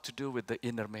a lot to do with the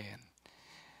inner man.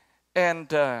 And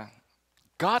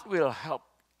God will help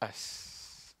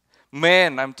us.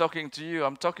 Man, I'm talking to you.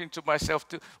 I'm talking to myself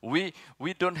too. We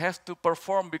don't have to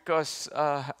perform because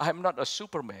I'm not a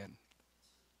Superman.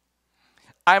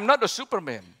 I'm not a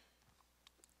Superman.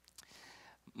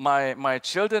 My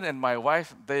children and my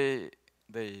wife, they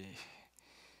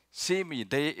see me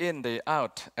day in, day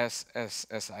out as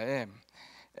I am.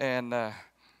 And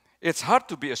it's hard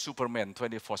to be a Superman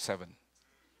 24/7.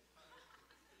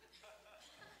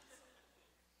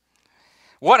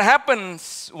 What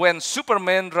happens when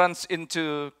Superman runs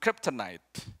into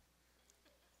kryptonite?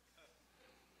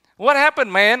 What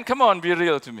happened, man? Come on, be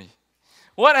real to me.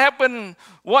 What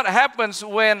happens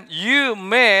when you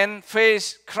men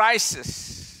face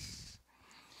crisis?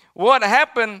 What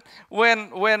happened when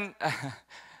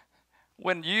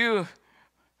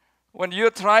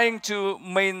you're trying to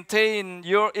maintain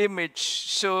your image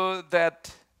so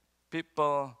that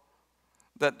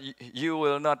you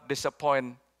will not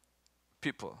disappoint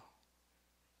people?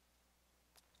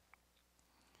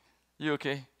 You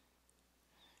okay?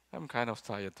 I'm kind of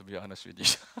tired, to be honest with you.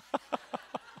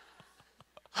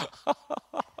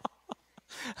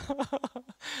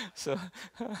 So,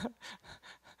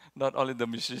 not only the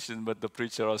musician, but the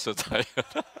preacher also tired.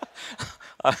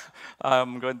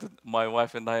 My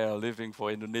wife and I are leaving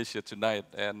for Indonesia tonight.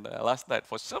 And last night,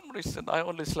 for some reason, I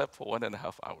only slept for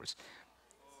 1.5 hours.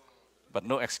 But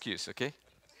no excuse, okay?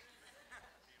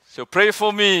 So pray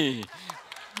for me.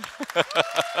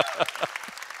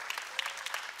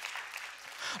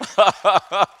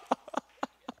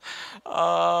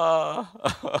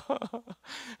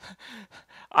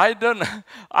 I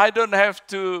don't have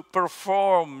to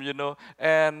perform,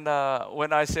 And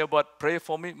when I say about pray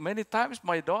for me, many times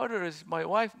my daughters, my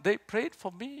wife, they prayed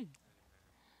for me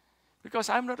because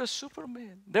I'm not a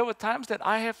Superman. There were times that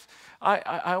I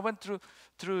went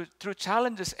through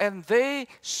challenges, and they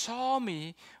saw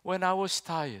me when I was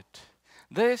tired.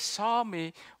 They saw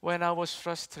me when I was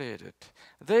frustrated.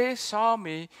 They saw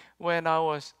me when I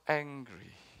was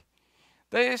angry.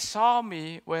 They saw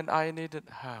me when I needed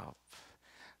help.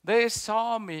 They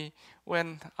saw me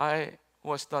when I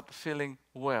was not feeling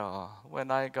well,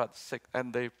 when I got sick,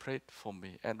 and they prayed for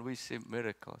me, and we see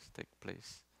miracles take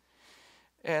place.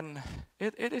 And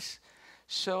it is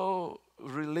so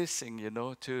releasing, you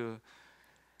don't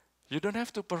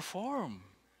have to perform.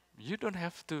 You don't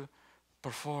have to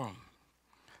perform.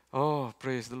 Oh,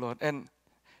 praise the Lord. And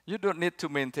you don't need to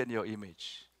maintain your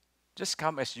image. Just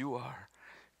come as you are.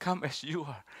 Come as you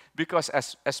are. Because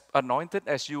as anointed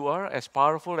as you are, as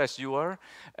powerful as you are,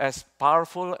 as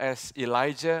powerful as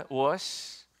Elijah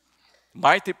was,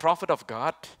 mighty prophet of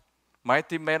God,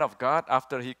 mighty man of God,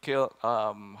 after he killed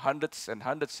hundreds and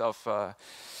hundreds of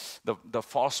the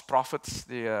false prophets,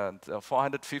 the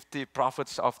 450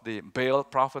 prophets of the Baal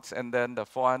prophets, and then the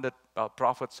 400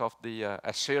 prophets of the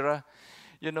Asherah.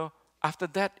 After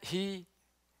that, he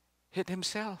hid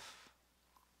himself.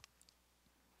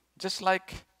 Just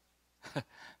like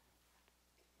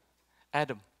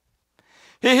Adam.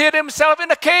 He hid himself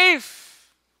in a cave.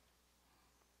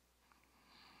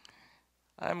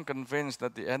 I'm convinced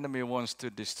that the enemy wants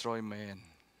to destroy man.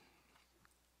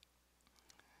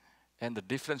 And the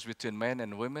difference between men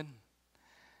and women,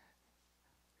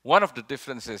 one of the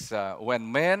differences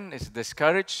when man is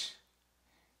discouraged,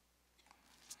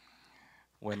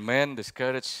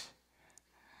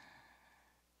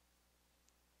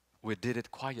 we did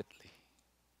it quietly.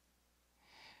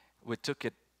 We took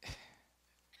it,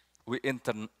 we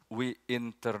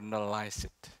internalize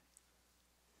it.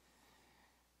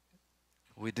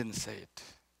 We didn't say it.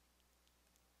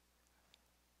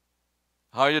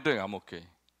 How are you doing? I'm okay.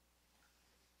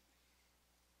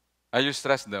 Are you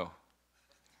stressed? No.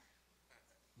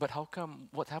 But how come?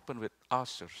 What happened with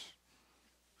ulcers?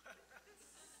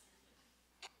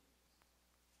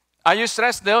 Are you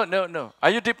stressed? No.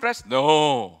 Are you depressed?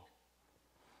 No.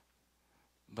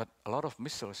 But a lot of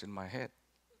missiles in my head.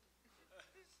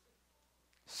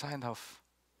 Sign of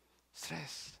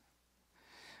stress.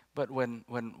 But when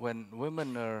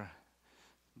women are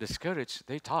discouraged,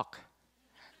 they talk.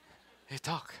 They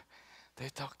talk. They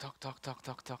talk, talk, talk, talk,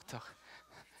 talk, talk, talk.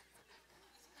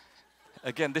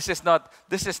 Again, this is not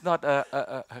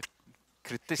a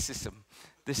criticism.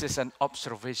 This is an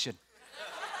observation.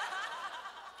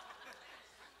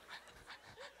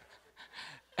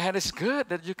 And it's good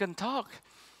that you can talk.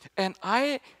 And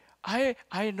I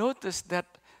noticed that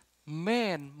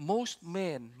most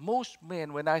men,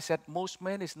 when I said most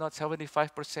men, is not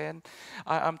 75%.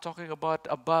 I'm talking about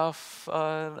above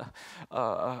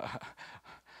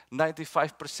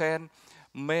 95%.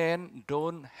 Men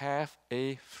don't have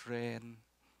a friend.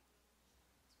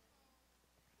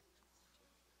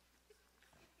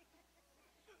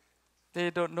 They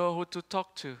don't know who to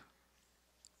talk to.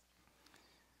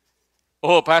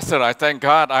 Oh, Pastor, I thank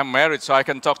God I'm married so I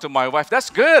can talk to my wife. That's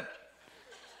good.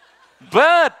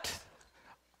 But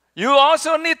you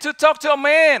also need to talk to a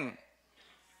man.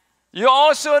 You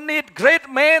also need great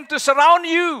men to surround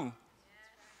you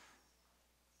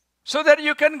so that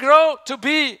you can grow to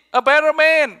be a better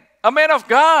man, a man of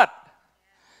God.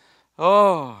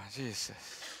 Oh,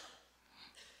 Jesus.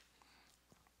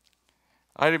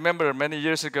 I remember many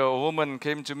years ago, a woman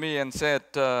came to me and said,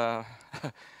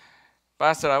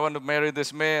 Pastor, I want to marry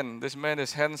this man. This man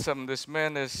is handsome. This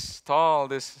man is tall.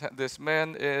 This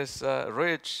man is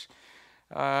rich.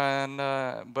 And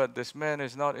but this man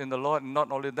is not in the Lord.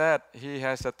 Not only that, he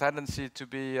has a tendency to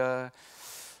be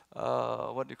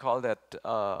what do you call that?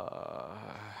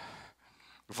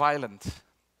 Violent.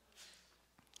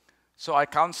 So I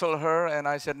counseled her, and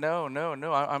I said, no,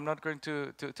 I'm not going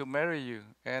to marry you.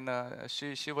 And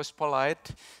she was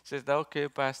polite. She said, okay,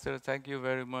 Pastor, thank you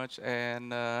very much.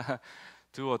 And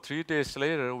 2 or 3 days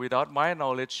later, without my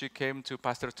knowledge, she came to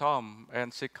Pastor Tom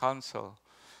and she counseled.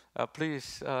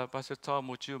 Please, Pastor Tom,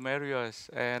 would you marry us?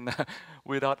 And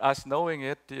without us knowing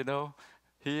it,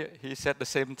 he said the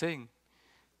same thing.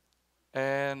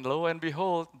 And lo and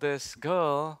behold, this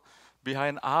girl,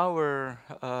 behind our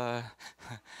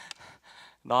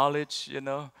knowledge,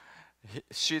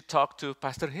 she talked to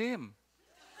Pastor Him.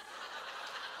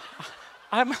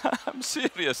 I'm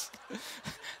serious.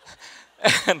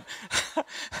 And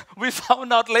we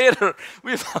found out later.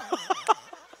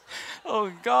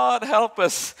 Oh, God, help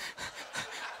us.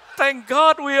 Thank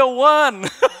God we are one.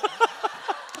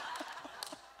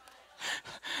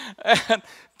 And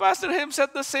Pastor Him said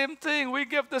the same thing. We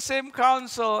gave the same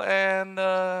counsel, and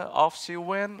off she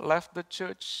went, left the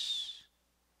church,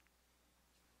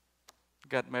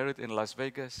 got married in Las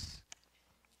Vegas.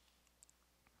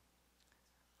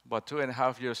 About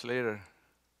 2.5 years later,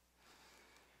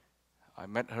 I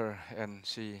met her, and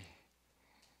she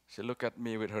looked at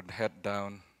me with her head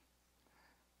down.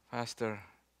 Pastor,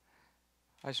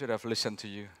 I should have listened to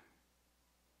you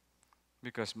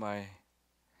because my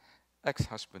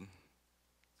ex-husband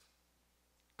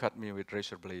cut me with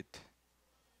razor blade.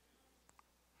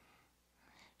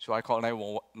 So I called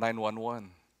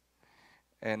 911.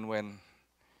 And when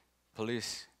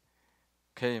police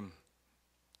came,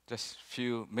 just a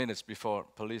few minutes before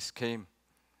police came,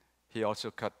 he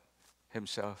also cut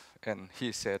himself. And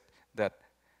he said that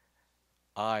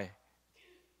I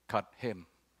cut him.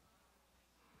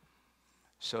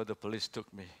 So the police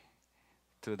took me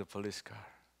to the police car.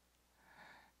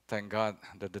 Thank God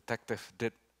the detective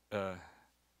did,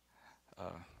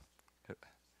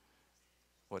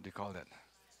 what do you call that?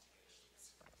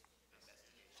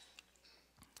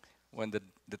 When the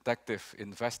detective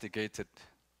investigated,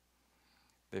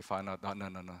 they found out,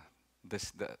 no.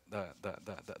 This the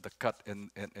cut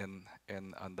in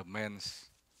on the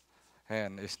man's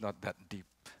hand is not that deep.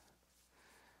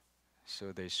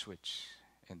 So they switched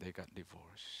and they got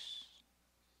divorced.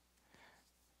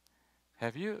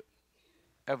 Have you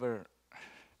ever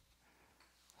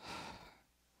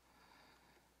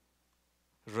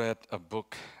read a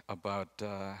book about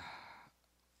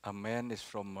a man is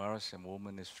from Mars and a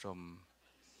woman is from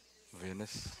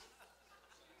Venus?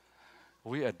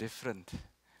 We are different.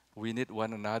 We need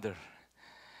one another.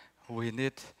 We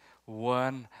need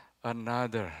one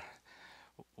another.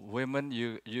 Women,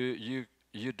 you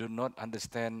do not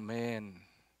understand men.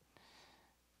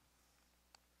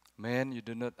 Men, you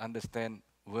do not understand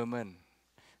women.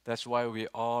 That's why we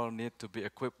all need to be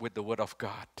equipped with the Word of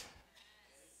God.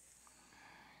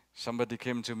 Somebody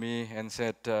came to me and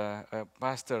said,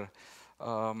 Pastor,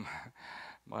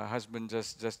 my husband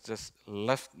just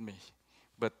left me.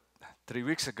 But 3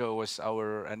 weeks ago was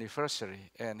our anniversary,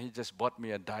 and he just bought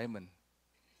me a diamond.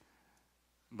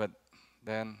 But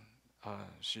then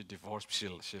she divorced, she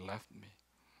left me.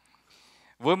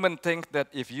 Women think that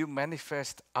if you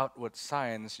manifest outward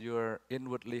signs, you're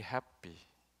inwardly happy.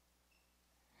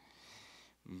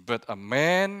 But a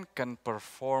man can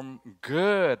perform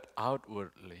good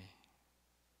outwardly,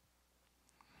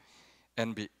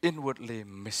 and be inwardly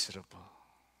miserable.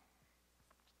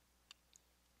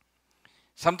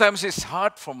 Sometimes it's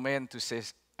hard for men to say,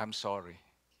 I'm sorry.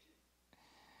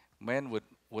 Men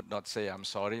would not say, I'm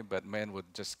sorry, but men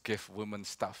would just give women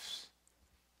stuff.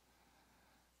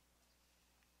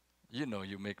 You know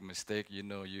you make a mistake, you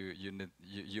know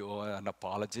you owe an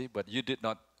apology, but you did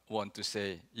not want to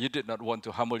say, you did not want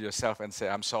to humble yourself and say,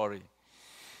 I'm sorry.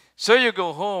 So you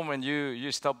go home and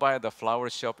you stop by the flower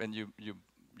shop and you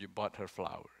bought her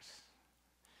flowers.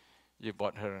 You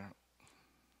bought her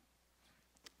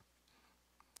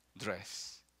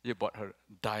dress. You bought her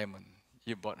diamond.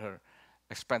 You bought her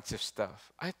expensive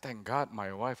stuff. I thank God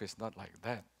my wife is not like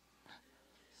that.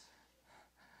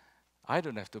 I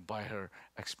don't have to buy her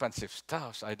expensive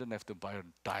stuff. I don't have to buy her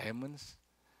diamonds.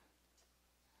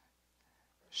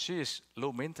 She is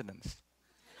low maintenance.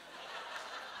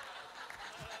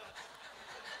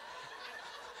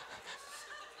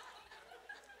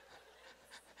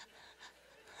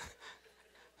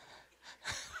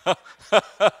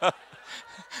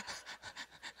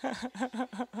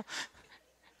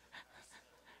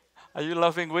 Are you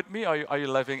laughing with me or are you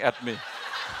laughing at me?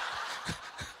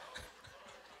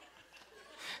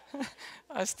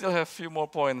 I still have a few more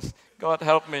points. God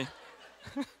help me.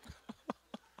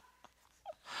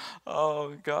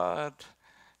 Oh, God.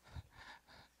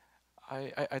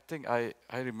 I think I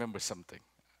remember something.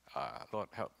 Lord,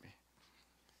 help me.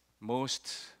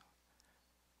 Most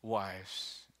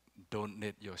wives don't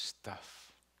need your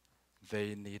stuff.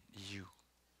 They need you.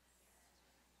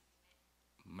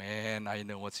 Man, I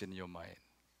know what's in your mind.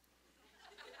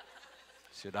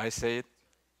 Should I say it?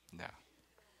 No.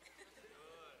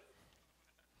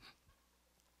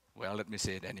 Well, let me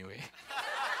say it anyway.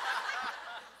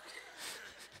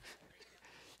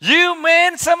 You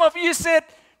men, some of you said,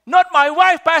 not my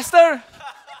wife, Pastor.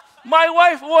 My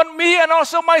wife want me and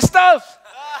also my stuff.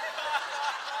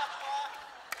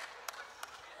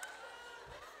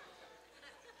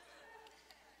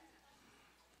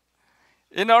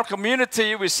 In our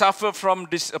community, we suffer from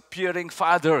disappearing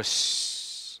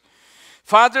fathers.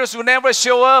 Fathers who never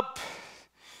show up.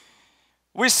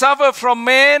 We suffer from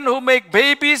men who make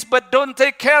babies but don't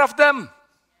take care of them.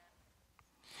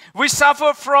 We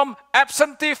suffer from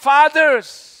absentee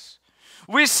fathers.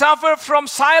 We suffer from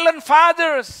silent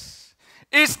fathers.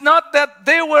 It's not that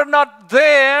they were not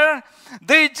there,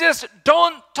 they just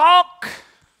don't talk.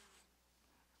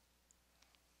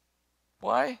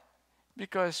 Why?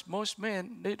 Because most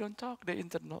men, they don't talk, they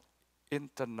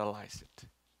internalize it.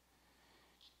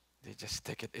 They just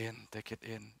take it in, take it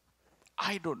in.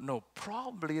 I don't know,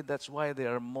 probably that's why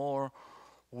there are more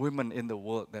women in the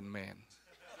world than men.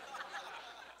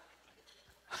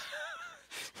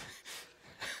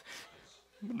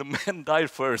 The men died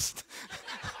first.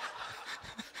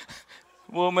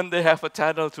 Women, they have a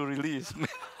channel to release.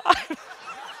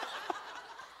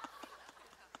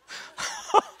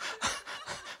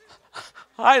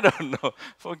 I don't know.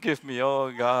 Forgive me.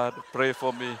 Oh, God, pray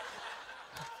for me.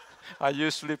 I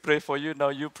usually pray for you. Now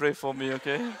you pray for me,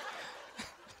 okay?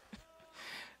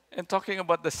 And talking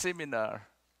about the seminar,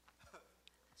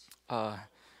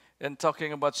 and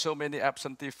talking about so many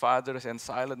absentee fathers and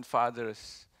silent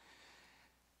fathers,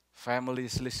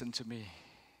 families, listen to me.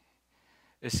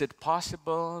 Is it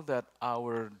possible that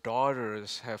our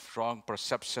daughters have wrong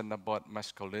perception about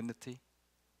masculinity?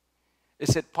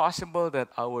 Is it possible that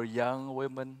our young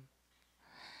women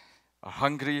are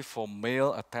hungry for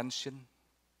male attention?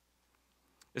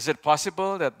 Is it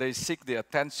possible that they seek the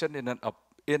attention in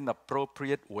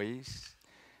inappropriate ways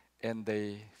and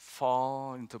they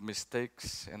fall into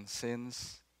mistakes and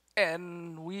sins?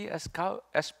 And we as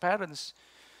parents,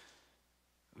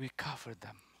 we cover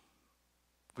them.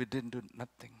 We didn't do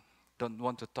nothing. Don't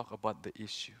want to talk about the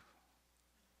issue.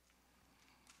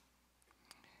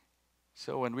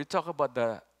 So when we talk about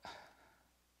the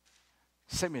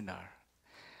seminar,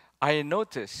 I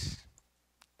notice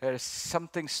there's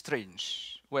something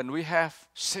strange. When we have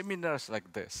seminars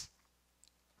like this,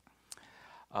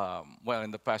 well,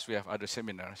 in the past we have other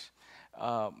seminars,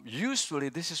 usually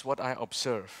this is what I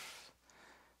observe.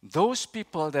 Those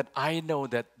people that I know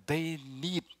that they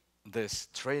need this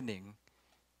training,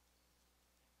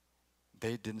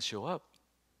 they didn't show up.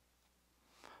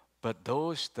 But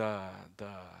those, the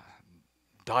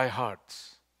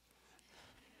diehards,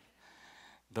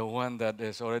 the one that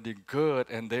is already good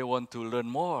and they want to learn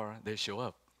more, they show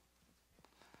up.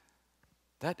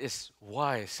 That is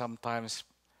why sometimes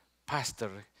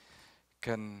pastor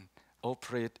can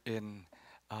operate in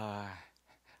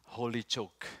holy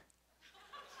choke.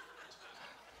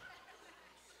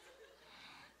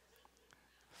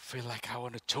 Feel like I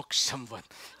want to choke someone.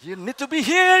 You need to be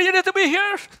here, you need to be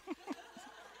here.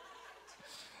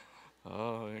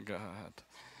 Oh, God.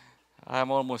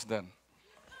 I'm almost done.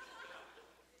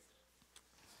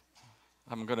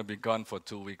 I'm going to be gone for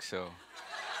 2 weeks, so.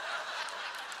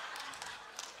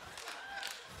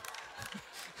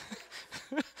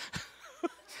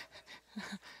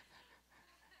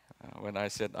 When I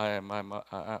said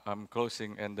I'm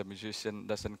closing and the musician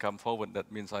doesn't come forward,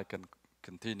 that means I can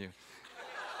continue.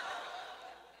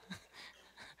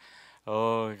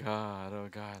 Oh God, oh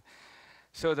God.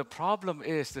 So the problem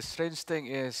is, the strange thing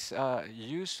is,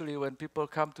 usually when people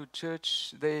come to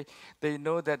church, they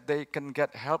know that they can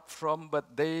get help from,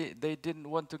 but they didn't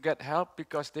want to get help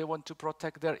because they want to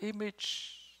protect their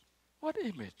image. What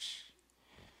image?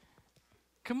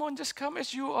 Come on, just come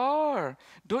as you are.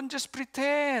 Don't just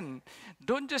pretend.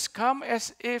 Don't just come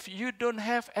as if you don't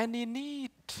have any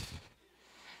need.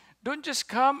 Don't just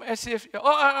come as if,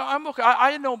 oh, I'm okay.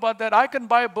 I know about that. I can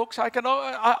buy books. I can, oh,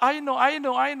 I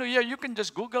know. Yeah, you can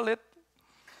just Google it.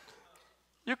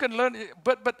 You can learn it.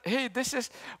 But hey,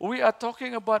 we are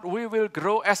talking about we will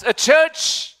grow as a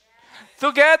church.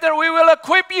 Together, we will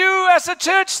equip you as a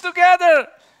church together.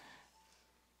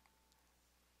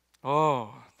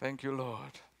 Oh, thank you,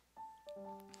 Lord.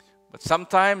 But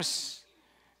sometimes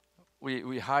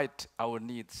we hide our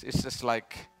needs. It's just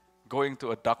like going to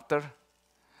a doctor,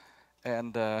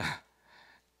 and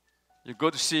you go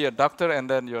to see a doctor, and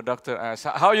then your doctor asks,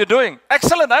 how are you doing?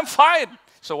 Excellent, I'm fine.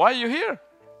 So why are you here?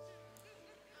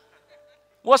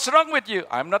 What's wrong with you?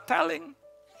 I'm not telling.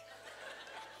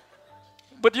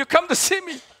 But you come to see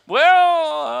me.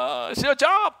 Well, it's your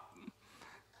job.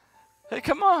 Hey,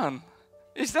 come on.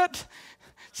 Is that,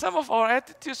 some of our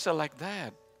attitudes are like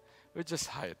that. We just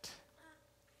hide.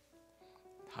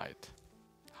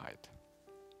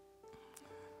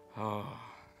 Oh.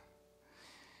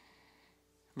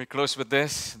 Let me close with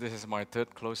this. This is my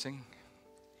third closing.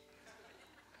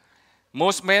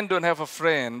 Most men don't have a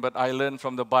friend, but I learned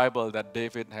from the Bible that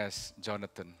David has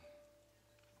Jonathan.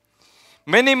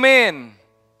 Many men,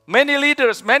 many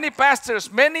leaders, many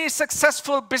pastors, many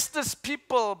successful business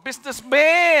people,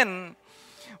 businessmen,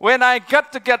 when I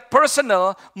got to get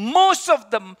personal, most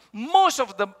of them,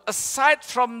 aside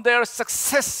from their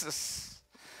successes,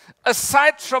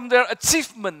 aside from their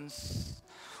achievements,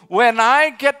 when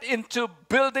I get into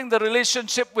building the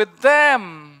relationship with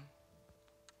them,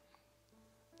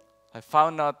 I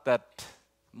found out that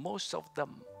most of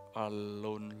them are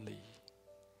lonely.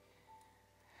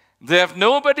 They have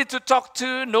nobody to talk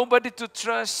to, nobody to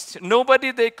trust,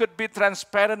 nobody they could be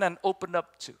transparent and open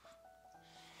up to.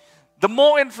 The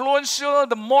more influential,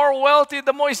 the more wealthy,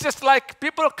 the more, it's just like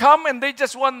people come and they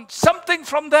just want something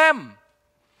from them.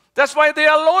 That's why they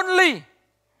are lonely.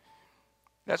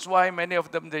 That's why many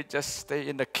of them, they just stay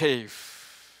in the cave.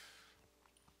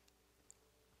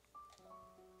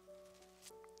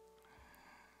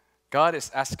 God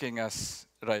is asking us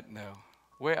right now,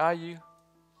 where are you?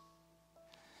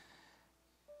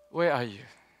 Where are you?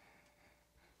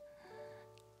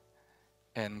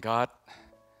 And God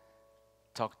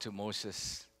talked to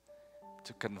Moses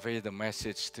to convey the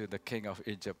message to the king of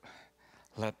Egypt.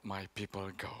 Let my people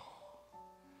go.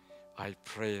 I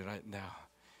pray right now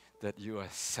that you are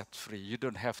set free. You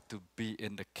don't have to be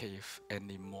in the cave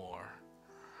anymore.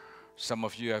 Some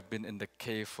of you have been in the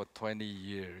cave for 20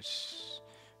 years.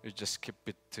 You just keep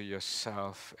it to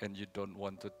yourself and you don't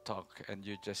want to talk and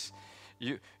you just,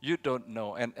 you don't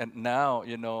know. And now,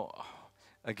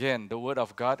 again, the word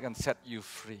of God can set you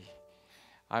free.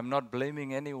 I'm not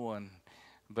blaming anyone,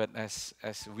 but as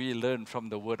we learn from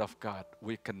the word of God,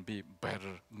 we can be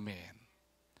better men.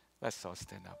 Let's all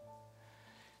stand up.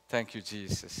 Thank you,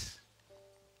 Jesus.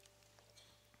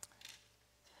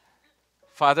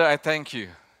 Father, I thank you.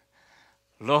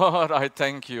 Lord, I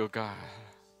thank you, God.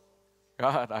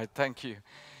 God, I thank you.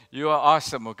 You are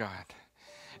awesome, oh God.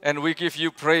 And we give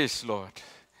you praise, Lord.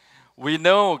 We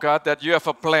know, God, that you have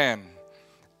a plan.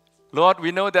 Lord,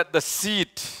 we know that the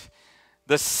seed,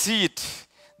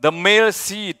 the male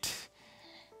seed,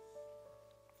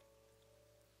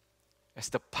 has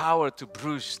the power to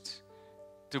bruise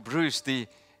the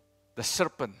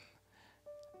serpent,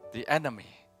 the enemy,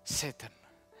 Satan.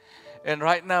 And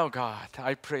right now, God,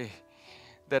 I pray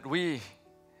that we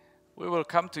will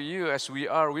come to you as we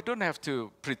are. We don't have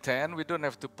to pretend. We don't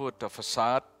have to put a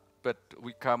facade, but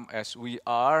we come as we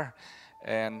are,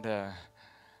 and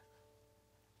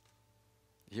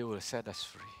you will set us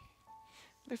free.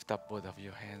 Lift up both of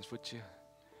your hands, would you?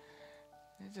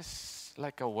 It's just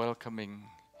like a welcoming,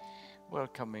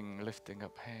 lifting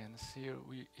up hands.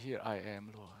 Here I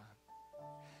am, Lord.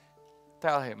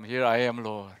 Tell him, here I am,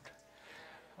 Lord.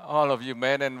 All of you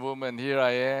men and women, here I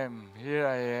am,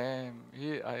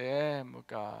 oh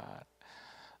God.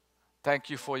 Thank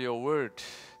you for your word.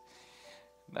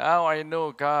 Now I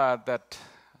know, God, that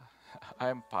I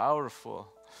am powerful.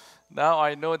 Now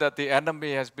I know that the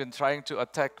enemy has been trying to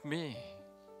attack me.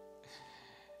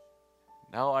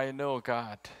 Now I know,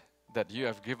 God, that you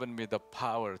have given me the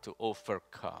power to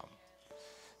overcome.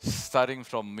 Starting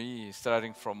from me,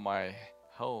 starting from my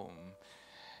home.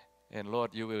 And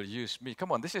Lord, you will use me.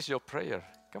 Come on, this is your prayer.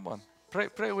 Come on,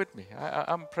 pray with me.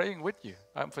 I'm praying with you.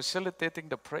 I'm facilitating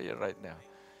the prayer right now.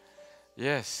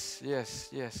 Yes, yes,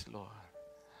 yes, Lord.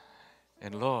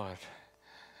 And Lord,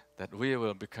 that we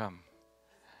will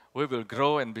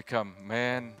grow and become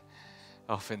men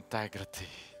of integrity,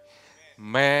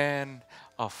 men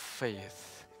of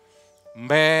faith,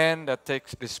 men that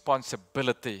takes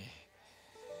responsibility,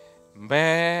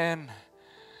 men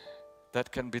that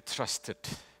can be trusted.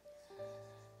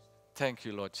 Thank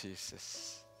you, Lord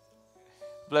Jesus.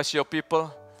 Bless your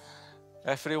people.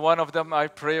 Every one of them, I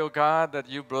pray, oh God, that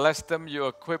you bless them, you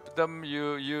equip them,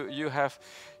 you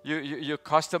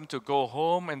cause them to go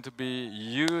home and to be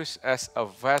used as a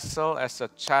vessel, as a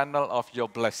channel of your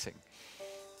blessing.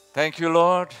 Thank you,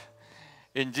 Lord.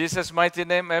 In Jesus' mighty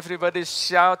name, everybody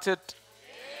shouted,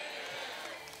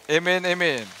 Amen,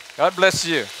 amen. God bless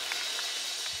you.